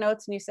 you get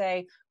notes and you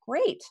say,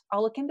 great,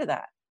 I'll look into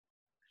that.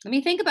 Let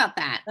me think about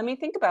that.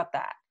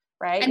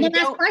 Right. And then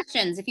ask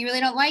questions. If you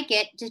really don't like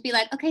it, just be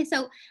like, okay,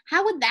 so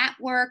how would that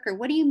work? Or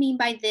what do you mean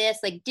by this?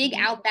 Like, dig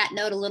out that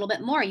note a little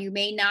bit more. You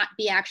may not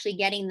be actually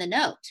getting the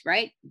notes,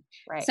 right?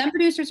 Right. Some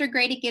producers are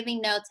great at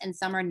giving notes and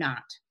some are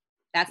not.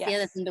 That's the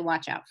other thing to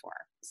watch out for.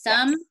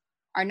 Some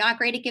are not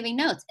great at giving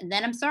notes. And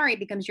then I'm sorry, it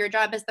becomes your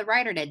job as the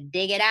writer to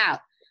dig it out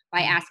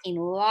by asking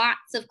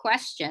lots of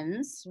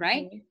questions,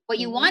 right? What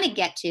you want to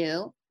get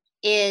to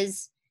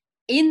is,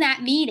 in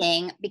that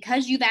meeting,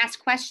 because you've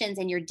asked questions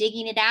and you're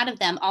digging it out of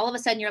them, all of a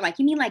sudden you're like,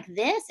 you mean like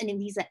this?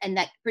 And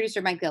that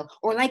producer might go,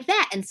 or like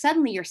that. And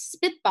suddenly you're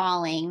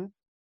spitballing,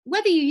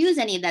 whether you use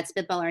any of that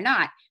spitball or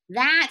not.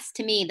 That's,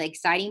 to me, the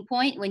exciting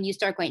point, when you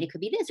start going, it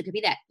could be this, it could be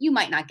that. You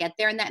might not get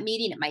there in that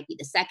meeting. It might be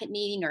the second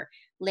meeting or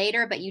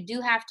later, but you do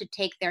have to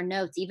take their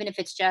notes, even if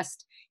it's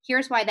just,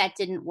 here's why that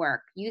didn't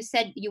work. You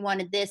said you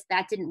wanted this,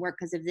 that didn't work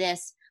because of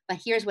this, but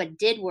here's what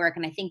did work.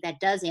 And I think that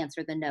does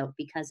answer the note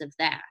because of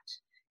that.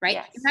 Right?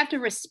 Yes. You have to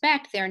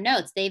respect their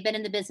notes. They've been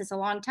in the business a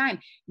long time.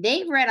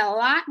 They've read a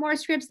lot more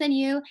scripts than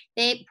you.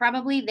 They've gone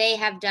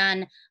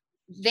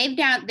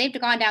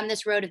down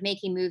this road of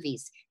making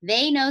movies.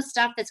 They know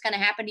stuff that's going to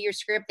happen to your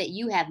script that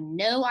you have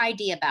no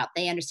idea about.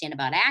 They understand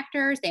about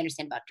actors. They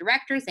understand about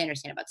directors. They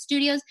understand about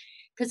studios.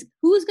 Because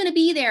who's going to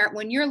be there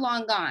when you're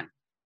long gone?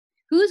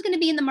 Who's going to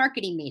be in the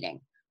marketing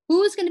meeting?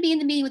 Who's going to be in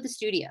the meeting with the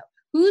studio?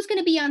 Who's going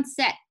to be on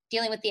set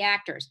dealing with the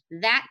actors?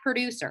 That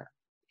producer.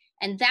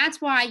 And that's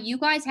why you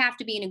guys have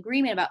to be in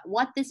agreement about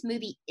what this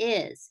movie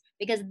is,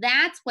 because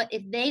that's what,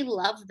 if they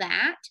love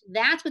that,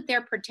 that's what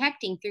they're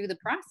protecting through the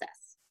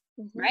process,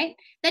 right?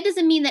 That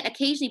doesn't mean that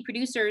occasionally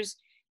producers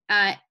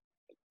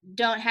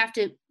don't have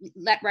to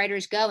let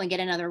writers go and get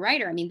another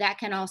writer. I mean, that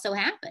can also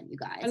happen, you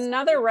guys.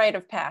 Another rite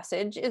of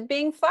passage is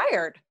being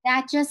fired.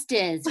 That just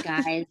is,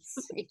 guys.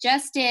 It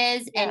just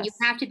is. And you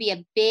have to be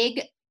a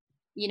big,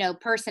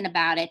 person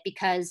about it,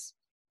 because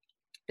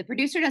the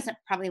producer doesn't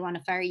probably want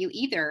to fire you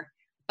either.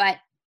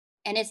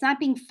 And it's not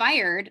being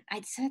fired.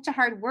 It's such a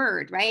hard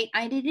word, right?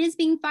 It is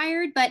being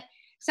fired, but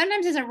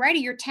sometimes as a writer,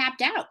 you're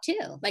tapped out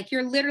too. Like,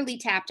 you're literally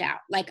tapped out.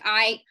 Like,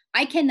 I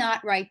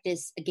cannot write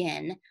this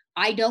again.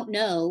 I don't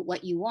know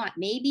what you want.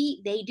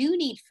 Maybe they do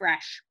need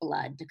fresh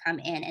blood to come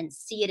in and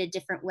see it a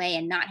different way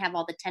and not have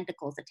all the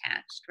tentacles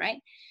attached, right?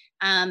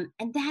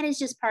 And that is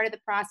just part of the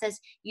process.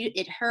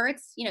 It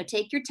hurts,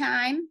 take your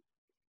time.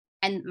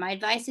 And my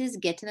advice is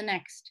get to the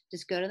next.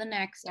 Just go to the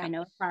next. Yeah. I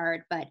know it's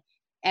hard, but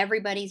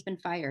everybody's been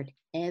fired.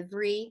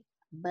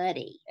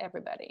 Everybody.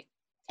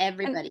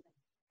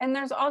 And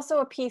there's also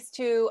a piece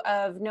too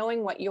of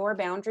knowing what your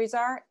boundaries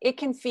are. It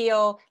can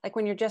feel like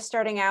when you're just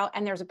starting out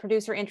and there's a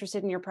producer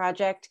interested in your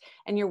project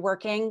and you're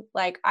working,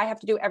 like, I have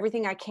to do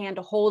everything I can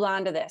to hold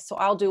on to this. So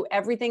I'll do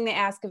everything they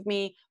ask of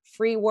me,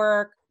 free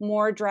work,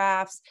 more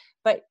drafts.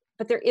 But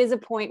there is a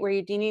point where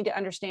you do need to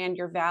understand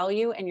your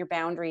value and your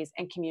boundaries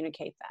and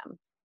communicate them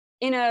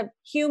in a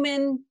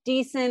human,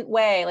 decent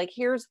way. Like,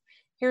 here's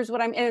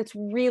what and it's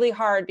really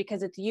hard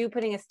because it's you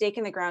putting a stake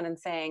in the ground and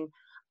saying,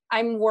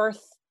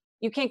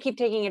 you can't keep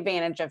taking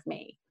advantage of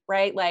me,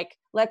 right? Like,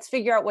 let's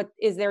figure out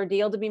is there a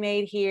deal to be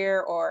made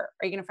here? Or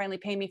are you going to finally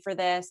pay me for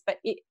this? But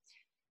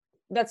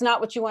that's not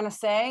what you want to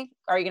say.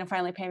 Are you going to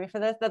finally pay me for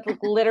this? That's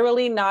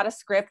literally not a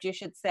script you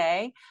should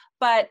say.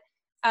 But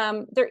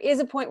there is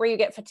a point where you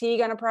get fatigue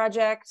on a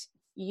project.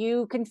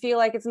 You can feel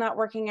like it's not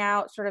working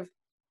out, sort of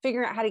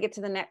figuring out how to get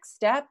to the next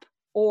step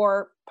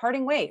or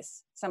parting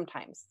ways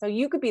sometimes. So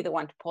you could be the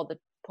one to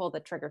pull the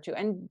trigger too,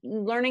 and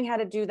learning how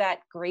to do that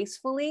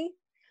gracefully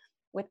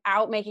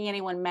without making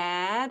anyone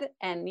mad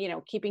and,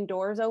 keeping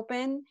doors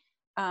open.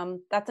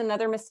 That's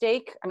another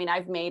mistake. I mean,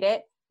 I've made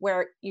it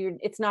where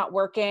it's not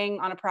working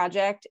on a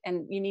project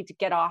and you need to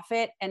get off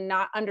it, and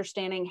not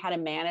understanding how to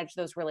manage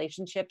those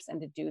relationships and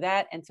to do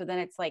that. And so then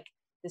it's like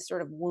this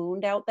sort of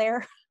wound out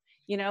there,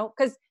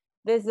 because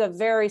this is a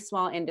very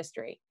small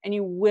industry and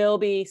you will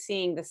be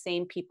seeing the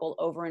same people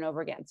over and over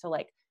again. So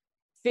like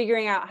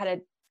figuring out how to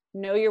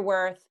know your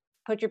worth,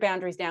 put your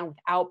boundaries down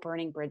without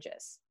burning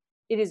bridges.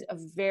 It is a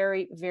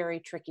very, very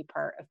tricky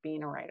part of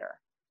being a writer.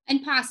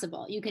 And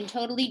possible. You can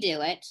totally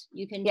do it.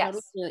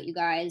 Totally do it, you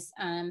guys.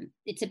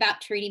 It's about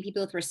treating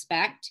people with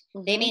respect.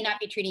 Mm-hmm. They may not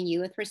be treating you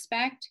with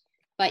respect,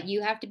 but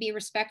you have to be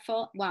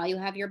respectful while you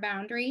have your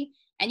boundary.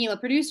 And, a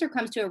producer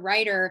comes to a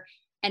writer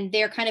and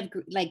they're kind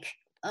of like,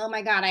 oh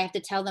my God, I have to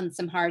tell them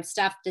some hard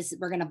stuff.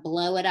 We're going to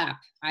blow it up.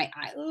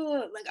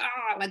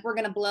 Like we're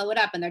going to blow it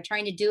up. And they're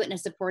trying to do it in a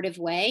supportive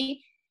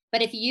way.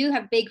 But if you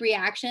have big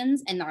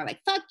reactions and they're like,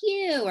 fuck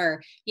you,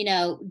 or,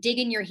 dig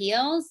in your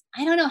heels,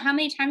 I don't know how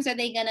many times are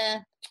they going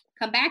to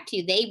come back to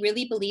you. They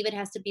really believe it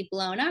has to be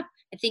blown up.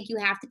 I think you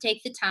have to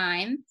take the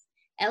time,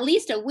 at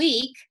least a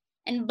week,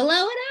 and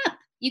blow it up.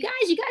 You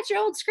guys, you got your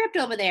old script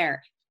over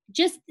there.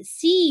 Just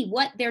see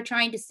what they're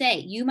trying to say.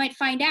 You might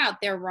find out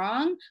they're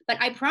wrong, but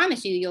I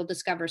promise you'll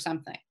discover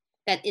something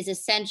that is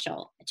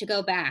essential to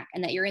go back,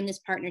 and that you're in this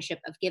partnership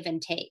of give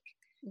and take,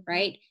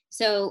 right?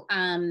 So,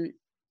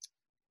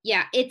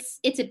 yeah,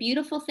 it's a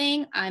beautiful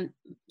thing.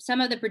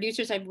 Some of the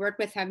producers I've worked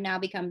with have now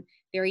become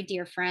very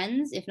dear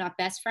friends, if not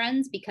best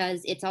friends,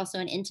 because it's also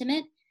an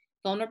intimate,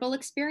 vulnerable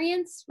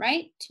experience,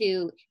 right?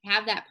 To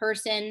have that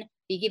person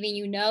be giving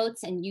you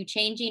notes and you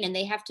changing, and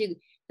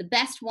the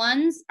best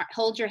ones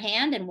hold your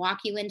hand and walk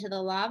you into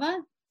the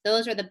lava.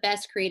 Those are the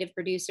best creative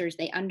producers.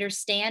 They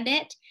understand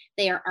it.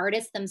 They are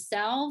artists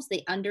themselves.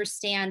 They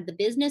understand the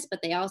business,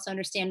 but they also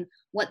understand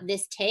what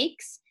this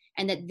takes,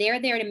 and that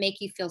they're there to make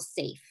you feel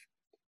safe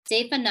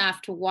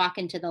enough to walk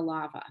into the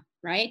lava,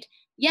 right?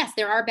 Yes,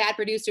 there are bad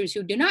producers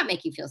who do not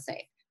make you feel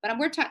safe, but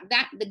we're talking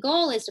that the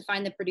goal is to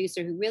find the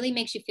producer who really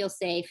makes you feel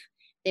safe.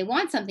 They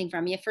want something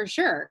from you for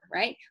sure,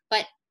 right?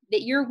 But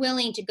that you're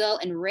willing to go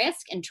and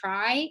risk and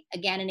try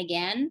again and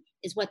again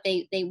is what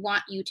they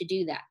want you to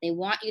do. That they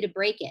want you to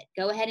break it.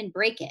 Go ahead and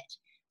break it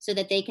so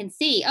that they can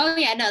see, oh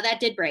yeah, no, that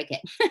did break it.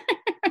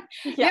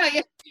 No,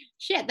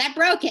 shit, that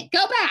broke it.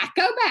 Go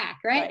back,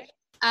 right?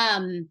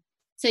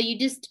 So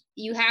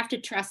you have to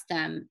trust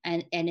them.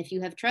 And if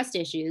you have trust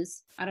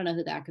issues, I don't know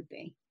who that could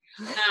be.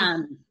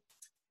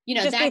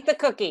 Just eat the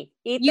cookie.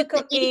 Eat the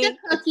cookie.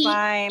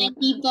 And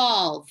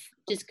evolve.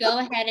 Just go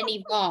ahead and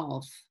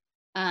evolve.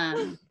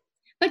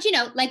 But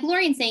like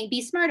Lorian's saying,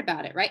 be smart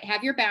about it, right?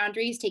 Have your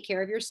boundaries, take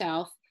care of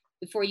yourself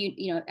before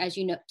as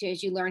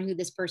you learn who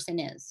this person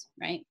is,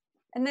 right?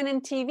 And then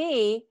in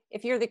TV,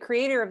 if you're the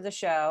creator of the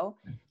show,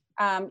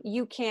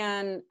 you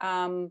can,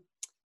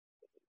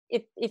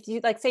 if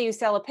you say you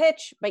sell a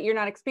pitch, but you're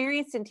not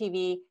experienced in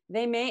TV,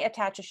 they may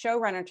attach a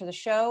showrunner to the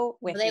show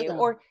with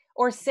you,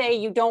 or say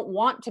you don't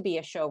want to be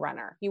a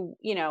showrunner,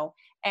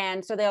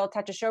 and so they'll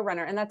attach a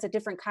showrunner, and that's a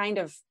different kind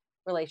of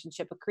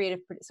relationship, a creative.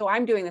 So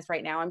I'm doing this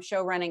right now. I'm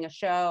show running a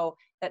show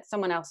that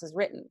someone else has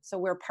written. So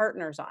we're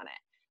partners on it.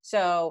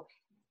 So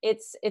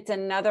it's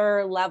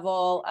another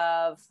level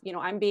of, you know,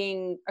 I'm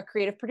being a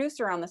creative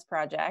producer on this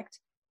project,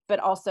 but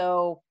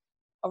also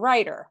a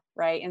writer,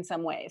 right, in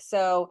some ways.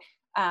 So,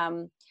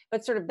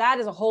 but sort of that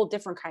is a whole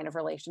different kind of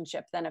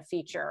relationship than a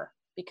feature,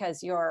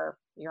 because you're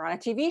on a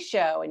TV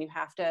show and you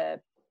have to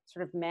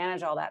sort of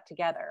manage all that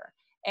together.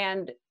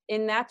 And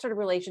in that sort of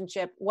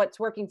relationship, what's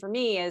working for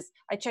me is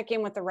I check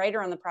in with the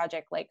writer on the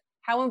project, like,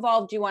 how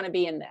involved do you want to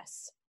be in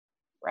this?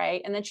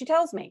 Right. And then she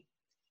tells me,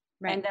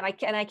 right. And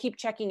then I keep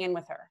checking in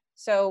with her.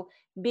 So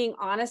being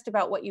honest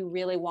about what you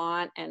really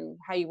want and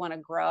how you want to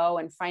grow,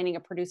 and finding a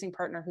producing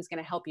partner who's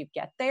going to help you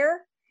get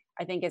there,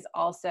 I think is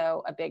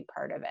also a big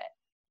part of it.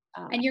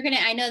 And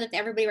I know that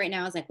everybody right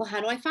now is like, well, how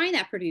do I find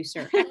that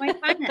producer? How do I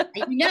find that?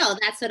 You know,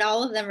 that's what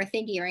all of them are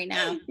thinking right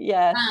now.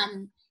 Yeah.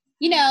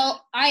 You know,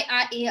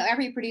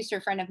 every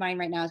producer friend of mine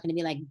right now is going to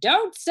be like,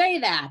 don't say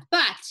that,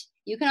 but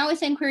you can always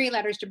send query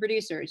letters to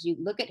producers. You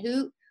look at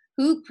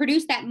who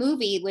produced that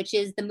movie, which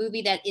is the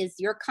movie that is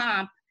your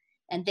comp,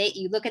 and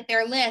you look at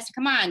their list.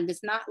 Come on,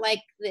 it's not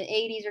like the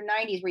 80s or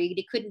 90s where you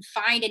couldn't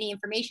find any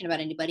information about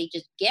anybody.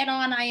 Just get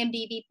on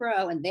IMDb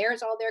Pro and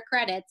there's all their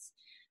credits,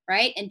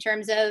 right? In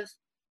terms of,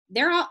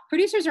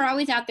 producers are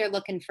always out there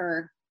looking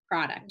for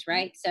product,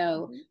 right?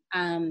 So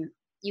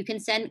you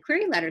can send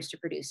query letters to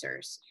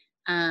producers.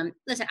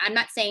 Listen, I'm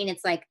not saying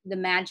it's like the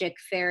magic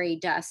fairy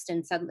dust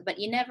and suddenly, but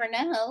you never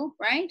know,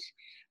 right?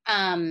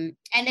 And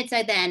it's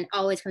then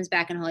always comes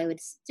back in Hollywood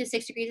to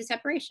 6 degrees of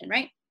separation,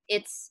 right?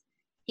 It's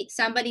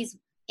somebody's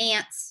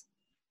aunt's,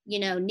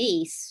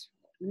 niece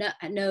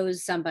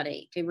knows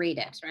somebody to read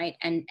it, right?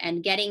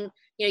 And getting,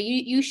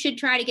 you should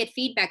try to get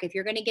feedback. If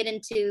you're going to get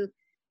into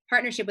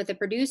partnership with a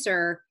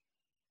producer,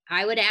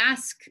 I would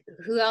ask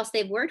who else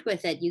they've worked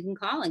with it. You can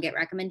call and get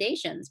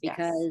recommendations,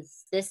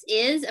 because this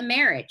is a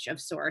marriage of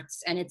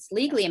sorts, and it's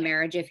legally a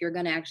marriage. If you're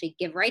going to actually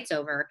give rights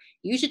over,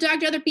 you should talk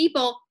to other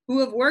people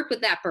who have worked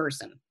with that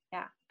person.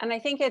 Yeah. And I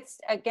think it's,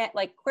 again,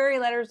 like, query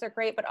letters are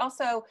great, but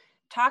also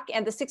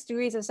and the 6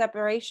 degrees of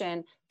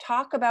separation,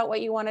 talk about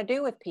what you want to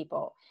do with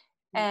people.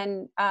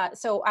 And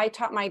so I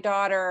taught my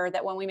daughter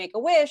that when we make a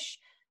wish,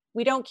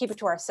 we don't keep it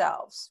to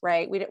ourselves,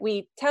 right?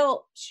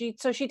 So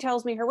she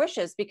tells me her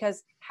wishes,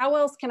 because how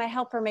else can I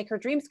help her make her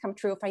dreams come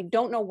true if I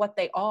don't know what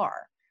they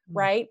are,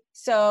 right?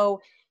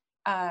 So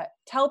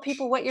tell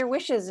people what your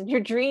wishes and your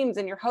dreams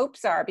and your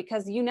hopes are,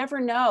 because you never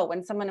know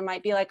when someone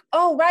might be like,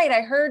 oh, right,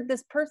 I heard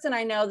this person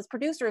I know, this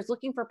producer is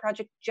looking for a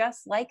project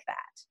just like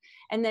that.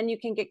 And then you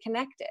can get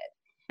connected.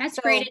 That's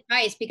great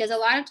advice, because a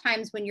lot of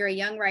times when you're a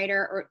young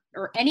writer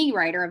or any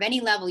writer of any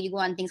level, you go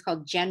on things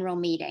called general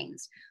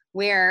meetings,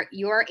 where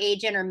your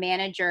agent or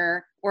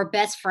manager or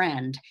best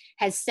friend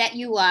has set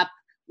you up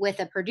with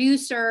a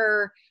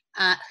producer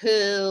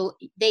who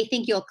they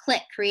think you'll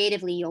click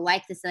creatively, you'll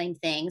like the same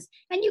things.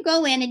 And you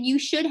go in and you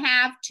should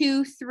have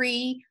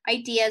 2-3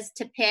 ideas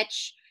to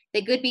pitch.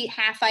 They could be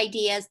half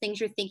ideas, things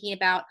you're thinking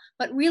about.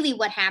 But really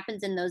what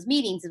happens in those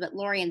meetings is what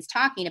Lorian's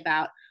talking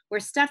about, where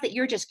stuff that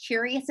you're just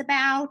curious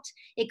about.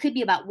 It could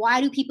be about,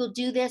 why do people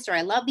do this? Or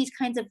I love these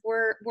kinds of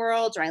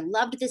worlds, or I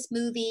loved this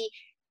movie.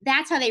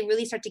 That's how they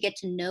really start to get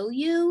to know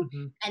you.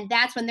 Mm-hmm. And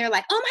that's when they're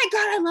like, oh my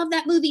God, I love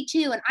that movie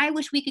too. And I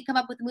wish we could come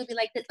up with a movie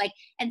like this.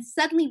 And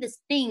suddenly this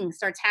thing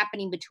starts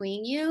happening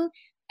between you.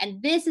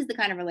 And this is the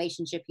kind of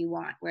relationship you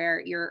want,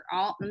 where you're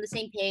all on the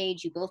same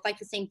page. You both like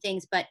the same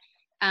things, but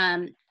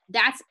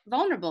that's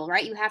vulnerable,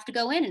 right? You have to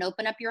go in and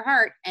open up your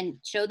heart and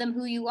show them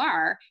who you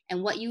are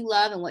and what you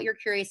love and what you're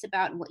curious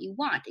about and what you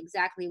want.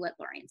 Exactly what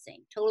Lorian's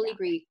saying. Totally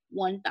agree,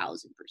 1000%.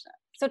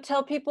 So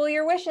tell people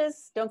your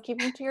wishes. Don't keep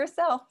them to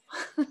yourself.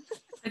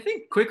 I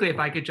think quickly, if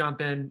I could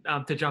jump in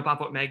to jump off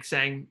what Meg's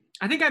saying,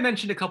 I think I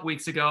mentioned a couple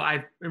weeks ago,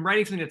 I've been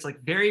writing something that's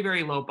like very,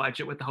 very low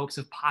budget with the hopes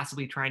of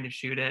possibly trying to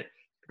shoot it.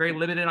 Very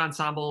limited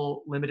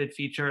ensemble, limited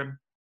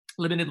feature,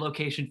 limited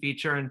location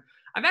feature. And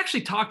I've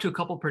actually talked to a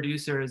couple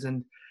producers,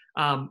 and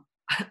I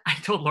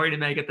told Lori and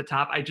Meg at the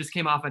top, I just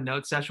came off a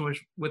note session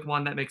with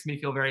one that makes me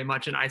feel very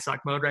much in ISOC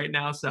mode right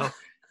now. So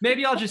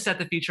maybe I'll just set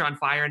the feature on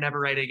fire and never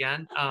write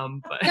again.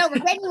 But no, we're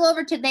getting you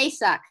over to They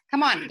Suck.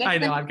 Come on. I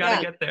know, I've got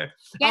to get there.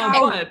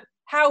 But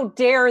how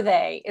dare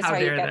they is how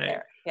you get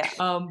there.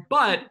 Yeah.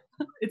 But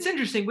it's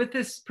interesting with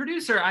this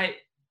producer. I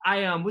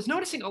was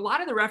noticing a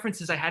lot of the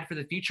references I had for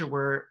the feature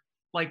were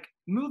like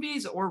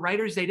movies or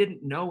writers they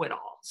didn't know at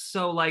all.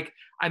 So like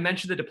I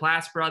mentioned the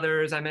Duplass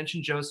brothers, I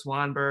mentioned Joe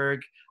Swanberg,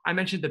 I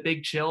mentioned The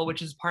Big Chill,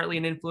 which is partly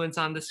an influence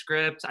on the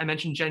script. I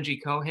mentioned Genji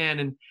Cohan,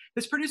 and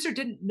this producer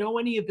didn't know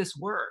any of this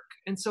work.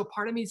 And so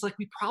part of me is like,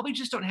 we probably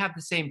just don't have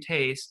the same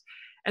taste.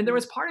 And there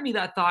was part of me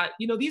that thought,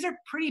 these are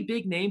pretty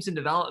big names in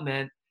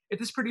development. If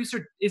this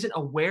producer isn't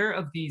aware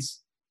of these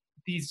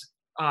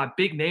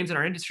big names in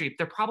our industry,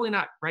 they're probably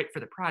not right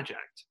for the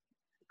project.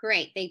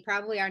 Great. They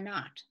probably are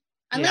not.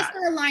 Unless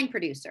they're a line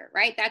producer,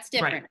 right? That's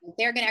different. Right.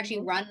 They're going to actually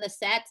run the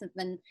sets and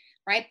then,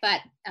 right? But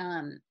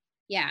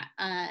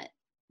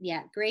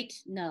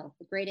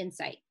great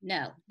insight.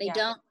 No, they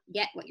don't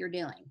get what you're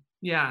doing.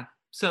 Yeah.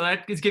 So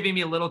that is giving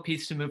me a little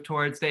piece to move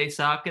towards They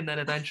Suck, and then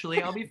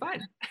eventually I'll be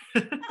fine.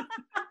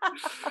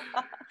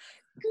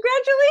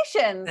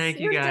 Congratulations. Thank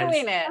you, You're guys.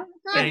 doing it. Oh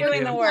my Thank You're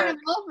doing you. the Run work. them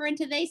over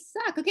until they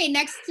suck. Okay,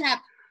 next step.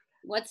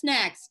 What's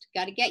next?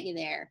 Got to get you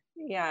there.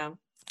 Yeah.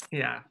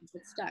 Yeah.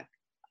 Get stuck.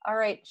 All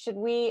right. Should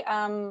we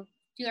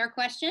Do our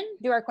question?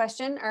 do our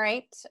question? All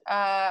right.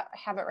 I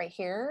have it right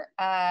here.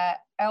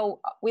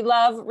 We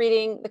love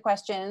reading the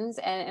questions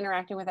and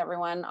interacting with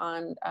everyone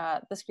on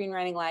the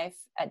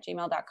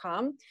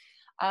screenwritinglife@gmail.com.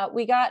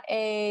 We got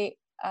a,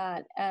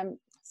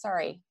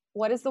 sorry,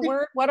 what is the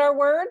word? What are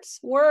words?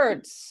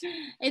 Words.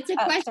 It's a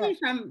question sorry.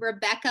 from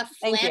Rebecca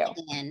Thank you.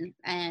 Flanagan.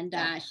 And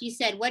she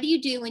said, what do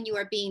you do when you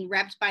are being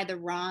repped by the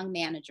wrong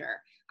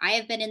manager? I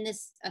have been in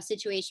this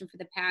situation for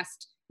the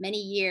past many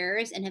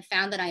years and have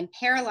found that I'm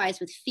paralyzed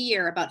with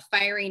fear about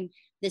firing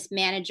this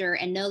manager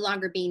and no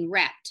longer being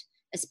repped,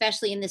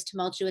 especially in this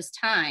tumultuous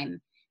time,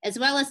 as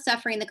well as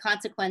suffering the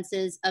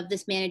consequences of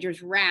this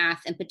manager's wrath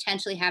and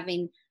potentially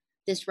having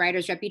this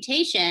writer's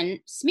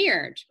reputation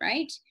smeared,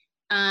 right?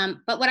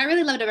 But what I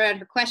really loved about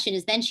her question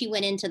is then she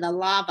went into the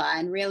lava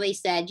and really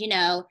said, you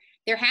know,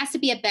 there has to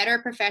be a better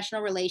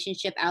professional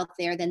relationship out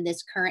there than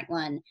this current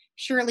one.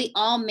 Surely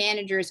all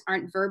managers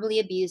aren't verbally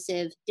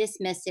abusive,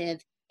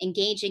 dismissive,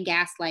 engage in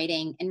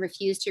gaslighting, and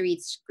refuse to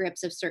read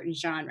scripts of certain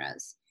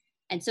genres.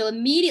 And so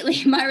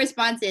immediately my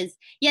response is,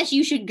 yes,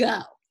 you should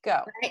go.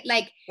 Go. Right?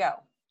 Like, go.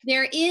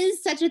 There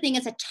is such a thing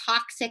as a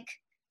toxic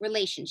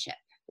relationship.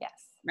 Yes.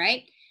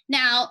 Right?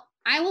 Now,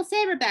 I will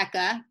say,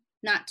 Rebecca,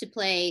 not to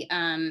play,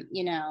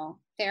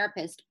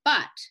 therapist,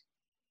 but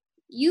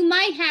you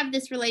might have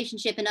this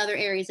relationship in other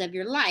areas of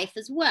your life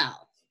as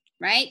well,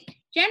 right?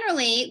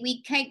 Generally,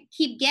 we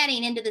keep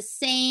getting into the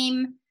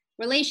same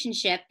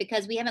relationship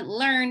because we haven't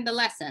learned the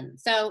lesson.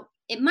 So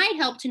it might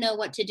help to know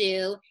what to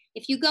do.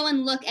 If you go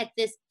and look at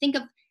this, think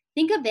of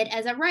it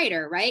as a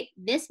writer, right?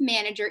 This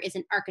manager is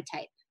an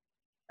archetype,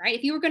 right?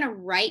 If you were going to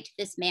write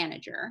this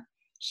manager,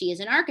 she is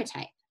an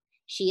archetype.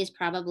 She is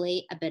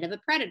probably a bit of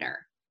a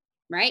predator,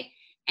 right?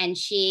 And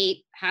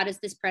how does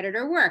this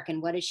predator work?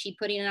 And what is she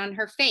putting on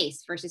her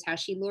face versus how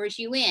she lures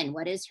you in?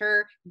 What is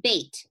her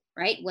bait,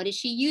 right? What is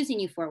she using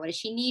you for? What does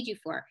she need you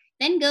for?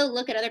 Then go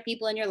look at other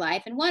people in your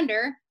life and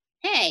wonder,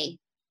 hey,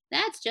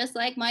 that's just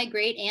like my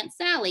great Aunt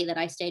Sally that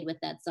I stayed with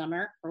that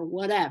summer or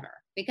whatever.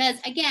 Because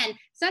again,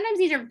 sometimes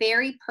these are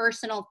very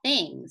personal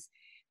things.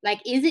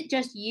 Like, is it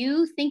just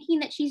you thinking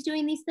that she's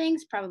doing these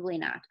things? Probably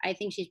not. I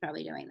think she's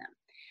probably doing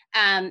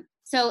them.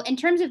 So in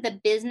terms of the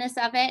business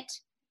of it,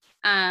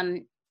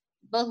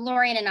 both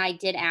Lorien and I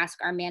did ask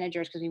our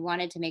managers because we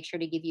wanted to make sure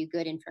to give you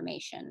good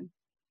information.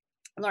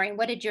 Lorien,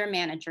 what did your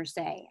manager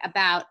say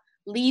about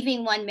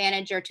leaving one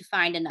manager to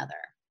find another?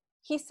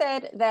 He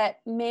said that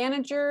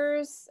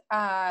managers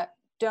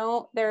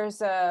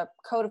there's a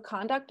code of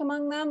conduct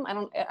among them. I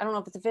don't know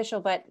if it's official,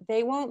 but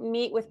they won't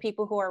meet with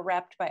people who are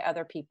repped by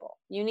other people.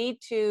 You need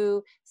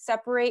to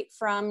separate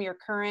from your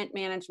current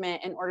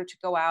management in order to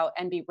go out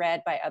and be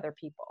read by other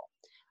people.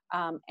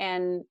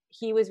 And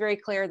he was very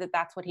clear that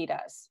that's what he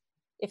does.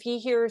 If he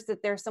hears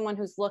that there's someone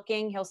who's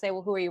looking, he'll say,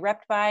 well, who are you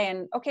repped by?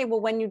 And okay,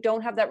 well, when you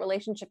don't have that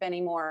relationship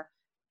anymore,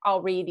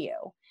 I'll read you.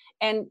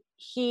 And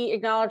he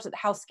acknowledged that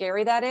how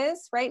scary that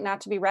is, right?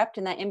 Not to be repped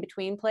in that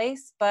in-between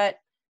place. But,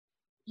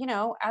 you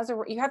know,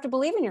 you have to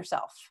believe in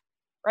yourself,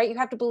 right? You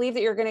have to believe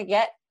that you're going to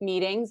get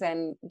meetings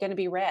and going to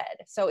be read.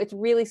 So it's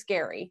really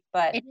scary,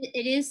 but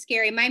it is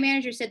scary. My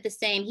manager said the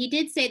same. He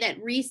did say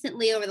that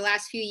recently over the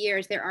last few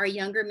years, there are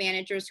younger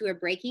managers who are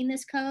breaking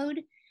this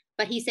code,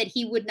 but he said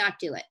he would not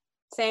do it.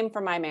 Same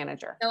for my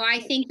manager. So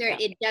I think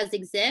it does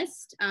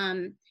exist.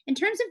 In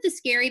terms of the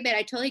scary bit,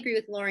 I totally agree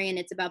with Lorien.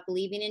 It's about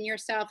believing in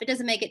yourself. It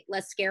doesn't make it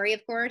less scary,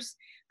 of course.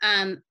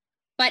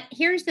 But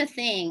here's the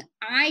thing.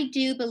 I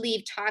do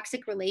believe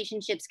toxic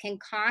relationships can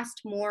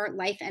cost more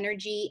life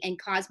energy and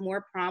cause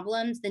more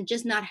problems than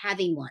just not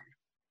having one,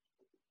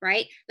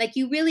 right? Like,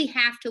 you really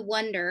have to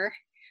wonder,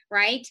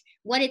 right,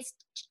 what it's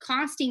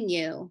costing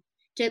you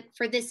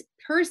for this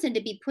person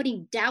to be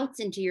putting doubts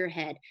into your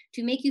head,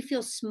 to make you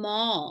feel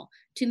small,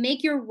 to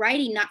make your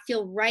writing not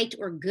feel right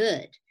or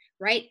good,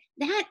 right?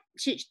 That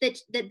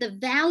the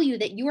value,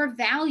 that your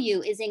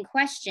value is in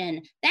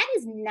question, that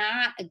is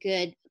not a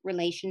good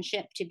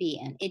relationship to be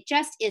in. It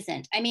just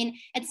isn't. I mean,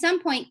 at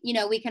some point, you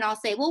know, we can all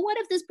say, well, what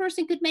if this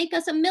person could make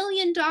us $1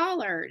 million?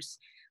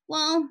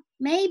 Well,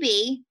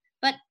 maybe,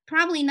 but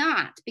probably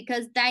not,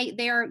 because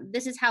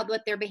this is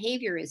what their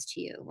behavior is to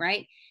you,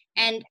 right?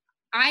 And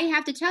I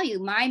have to tell you,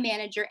 my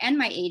manager and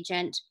my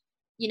agent,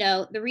 you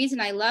know, the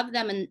reason I love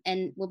them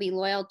and will be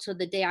loyal till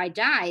the day I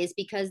die is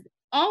because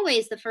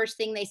always the first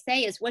thing they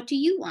say is, what do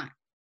you want?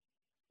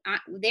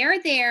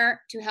 They're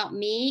there to help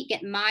me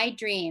get my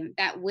dream.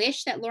 That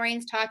wish that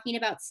Lorien's talking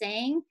about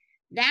saying,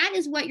 that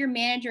is what your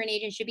manager and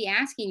agent should be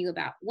asking you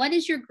about. What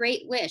is your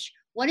great wish?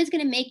 What is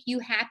going to make you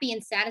happy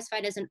and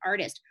satisfied as an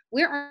artist?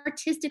 Where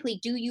artistically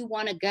do you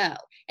want to go?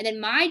 And then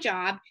my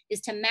job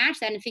is to match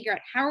that and figure out,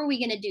 how are we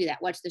going to do that?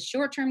 What's the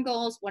short-term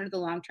goals? What are the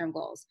long-term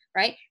goals,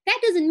 right? That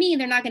doesn't mean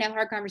they're not going to have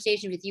hard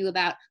conversations with you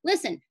about,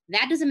 listen,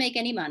 that doesn't make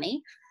any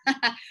money,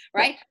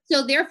 right?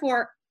 So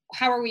therefore,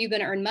 how are you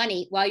going to earn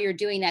money while you're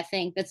doing that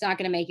thing that's not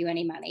going to make you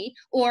any money?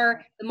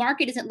 Or the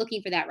market isn't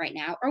looking for that right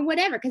now, or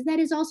whatever, because that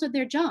is also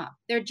their job.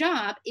 Their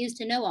job is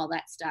to know all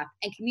that stuff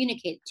and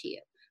communicate it to you.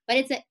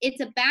 But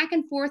it's a back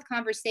and forth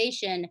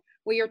conversation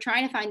where you're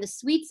trying to find the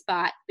sweet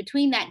spot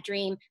between that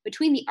dream,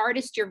 between the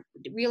artist you're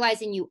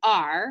realizing you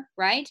are,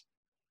 right?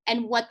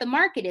 And what the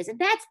market is. And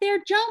that's their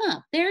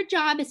job. Their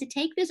job is to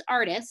take this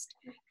artist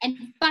and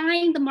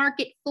find the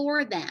market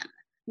for them,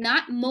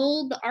 not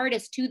mold the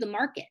artist to the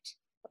market.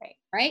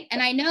 Right.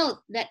 And I know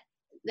that,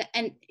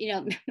 and I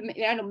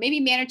don't know, maybe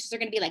managers are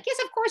going to be like,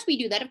 yes, of course we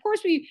do that. Of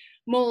course we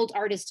mold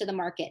artists to the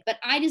market. But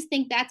I just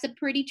think that's a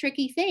pretty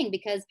tricky thing,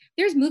 because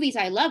there's movies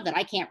I love that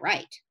I can't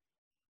write.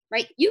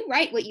 Right. You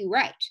write what you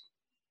write.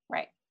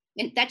 Right.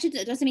 And that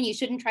doesn't mean you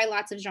shouldn't try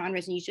lots of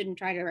genres and you shouldn't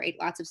try to write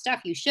lots of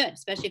stuff. You should,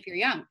 especially if you're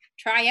young.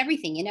 Try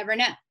everything. You never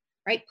know.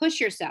 Right.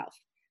 Push yourself.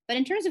 But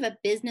in terms of a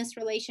business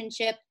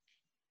relationship,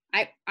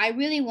 I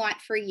really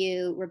want for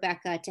you,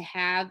 Rebecca, to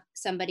have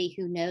somebody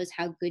who knows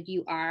how good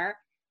you are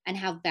and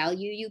how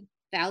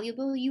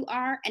valuable you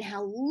are, and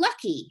how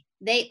lucky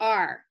they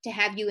are to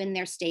have you in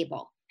their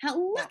stable,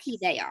 how lucky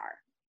they are,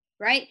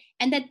 right?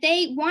 And that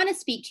they want to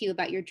speak to you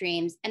about your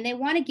dreams, and they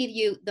want to give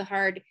you the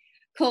hard,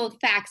 cold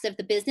facts of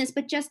the business,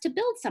 but just to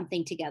build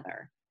something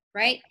together,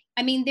 right?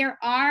 I mean, there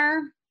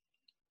are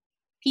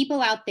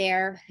people out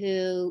there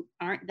who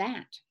aren't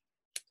that.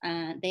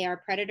 They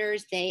are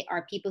predators. They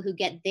are people who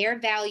get their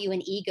value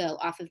and ego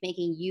off of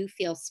making you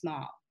feel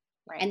small.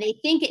 Right. And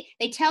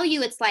they tell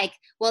you it's like,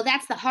 well,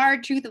 that's the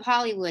hard truth of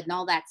Hollywood and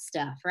all that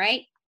stuff,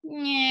 right?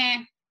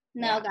 No,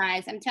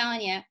 guys, I'm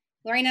telling you,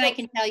 Lorraine and I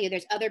can tell you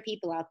there's other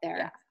people out there.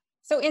 Yeah.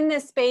 So in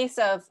this space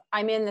of,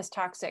 I'm in this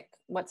toxic,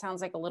 what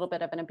sounds like a little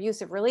bit of an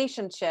abusive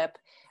relationship,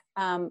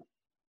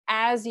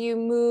 as you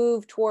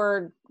move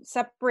toward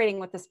separating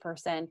with this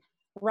person,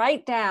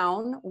 write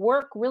down,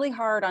 work really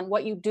hard on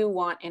what you do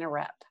want in a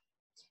rep.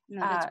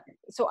 No,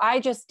 so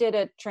I just did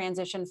a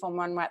transition from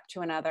one rep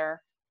to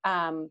another.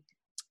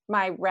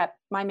 My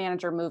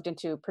manager moved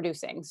into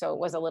producing, so it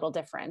was a little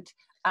different.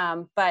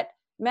 But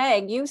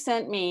Meg, you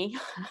sent me,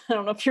 I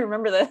don't know if you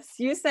remember this,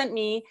 you sent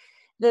me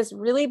this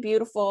really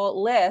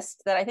beautiful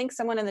list that I think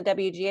someone in the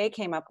WGA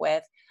came up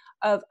with,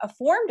 of a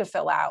form to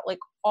fill out, like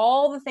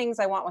all the things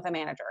I want with a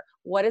manager.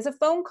 What is a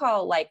phone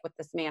call like with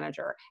this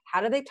manager?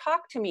 How do they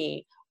talk to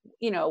me?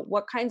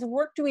 What kinds of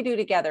work do we do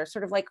together?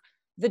 Sort of like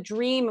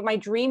my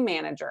dream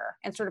manager,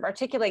 and sort of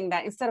articulating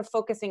that, instead of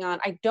focusing on,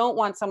 I don't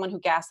want someone who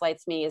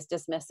gaslights me, is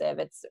dismissive.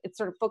 It's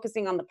sort of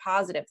focusing on the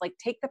positive, like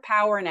take the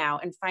power now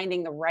and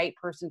finding the right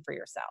person for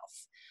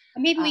yourself.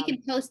 Maybe we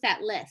can post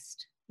that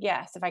list.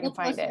 Yes, if I can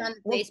find it.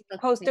 We'll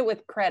post it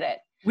with credit.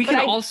 We can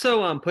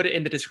also put it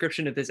in the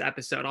description of this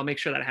episode. I'll make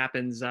sure that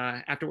happens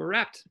after we're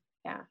wrapped.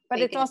 Yeah, but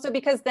it's also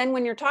because then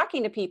when you're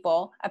talking to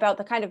people about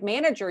the kind of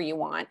manager you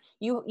want,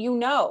 you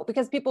know,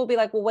 because people will be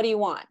like, well, what do you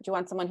want? Do you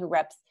want someone who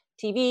reps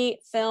TV,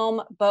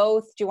 film,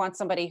 both? Do you want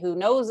somebody who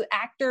knows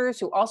actors,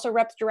 who also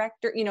reps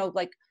director?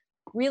 Like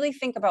really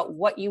think about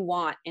what you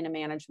want in a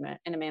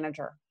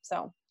manager.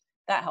 So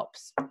that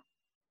helps.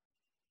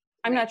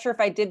 I'm not sure if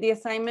I did the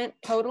assignment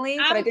totally,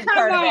 but I did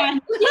part of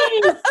it.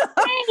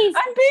 Please.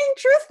 I'm being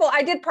truthful.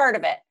 I did part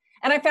of it,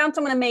 and I found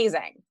someone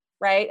amazing,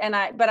 right?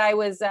 But I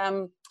was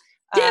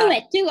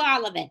do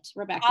all of it,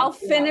 Rebecca. I'll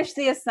finish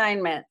the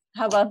assignment.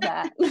 How about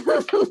that?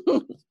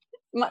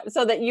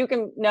 So that you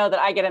can know that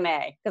I get an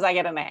A, because I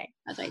get an A.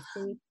 That's right.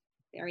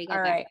 There you go.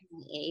 All right.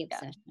 A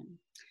obsession.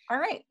 All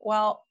right.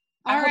 Well,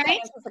 I hope that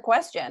answers the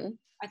question.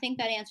 I think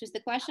that answers the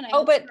question.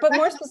 But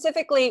more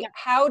specifically,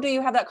 how do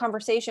you have that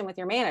conversation with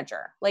your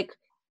manager? Like,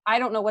 I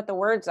don't know what the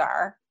words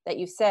are that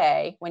you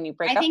say when you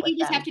break up with them. I think you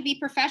just have to be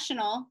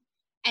professional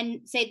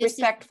and say this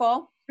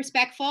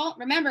respectful.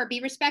 Remember,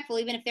 be respectful,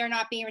 even if they're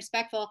not being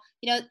respectful.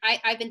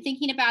 I've been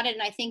thinking about it,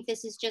 and I think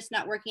this is just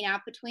not working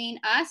out between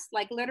us.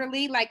 Like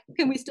literally, like,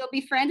 can we still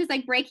be friends? It's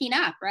like breaking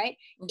up, right?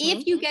 Mm-hmm.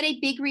 If you get a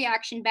big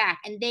reaction back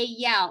and they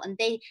yell and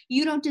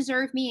you don't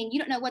deserve me and you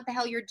don't know what the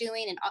hell you're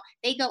doing, and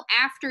they go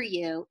after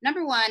you.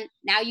 Number one,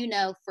 now you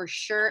know for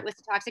sure it was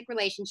a toxic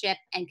relationship,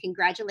 and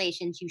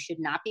congratulations, you should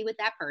not be with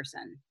that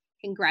person.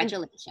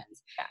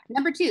 Congratulations. Yeah.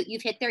 Number two,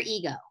 you've hit their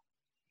ego,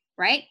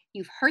 right?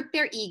 You've hurt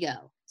their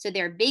ego. So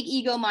their big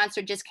ego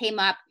monster just came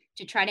up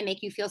to try to make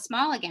you feel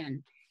small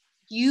again.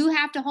 You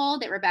have to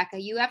hold it, Rebecca.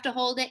 You have to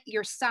hold it,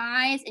 your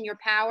size and your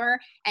power,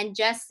 and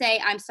just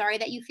say, I'm sorry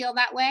that you feel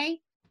that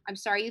way. I'm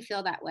sorry you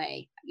feel that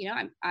way.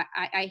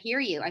 I hear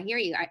you.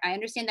 I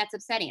understand that's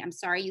upsetting. I'm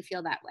sorry you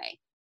feel that way.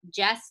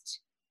 Just,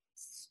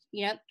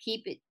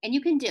 keep it, and you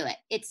can do it.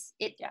 It's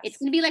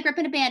going to be like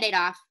ripping a Band-Aid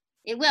off.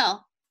 It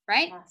will,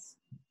 right? Yes.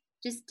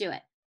 Just do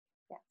it.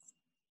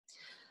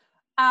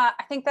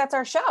 I think that's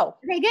our show.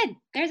 Okay, good.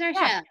 There's our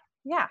show.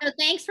 Yeah. So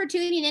thanks for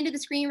tuning into the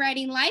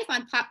Screenwriting Life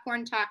on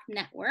Popcorn Talk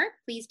Network.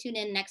 Please tune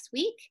in next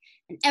week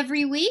and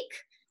every week,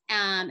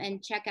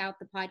 and check out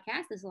the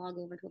podcast. This will all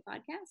go over to a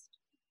podcast.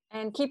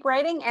 And keep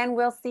writing, and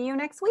we'll see you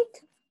next week.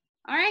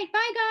 All right.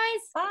 Bye,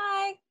 guys.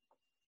 Bye.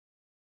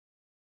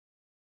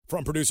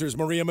 From producers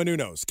Maria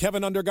Menounos,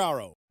 Kevin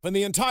Undergaro, and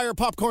the entire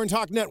Popcorn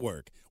Talk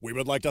Network, we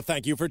would like to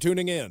thank you for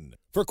tuning in.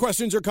 For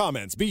questions or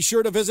comments, be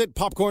sure to visit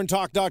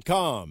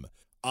popcorntalk.com.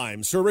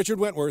 I'm Sir Richard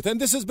Wentworth,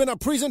 and this has been a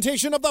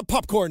presentation of the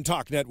Popcorn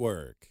Talk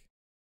Network.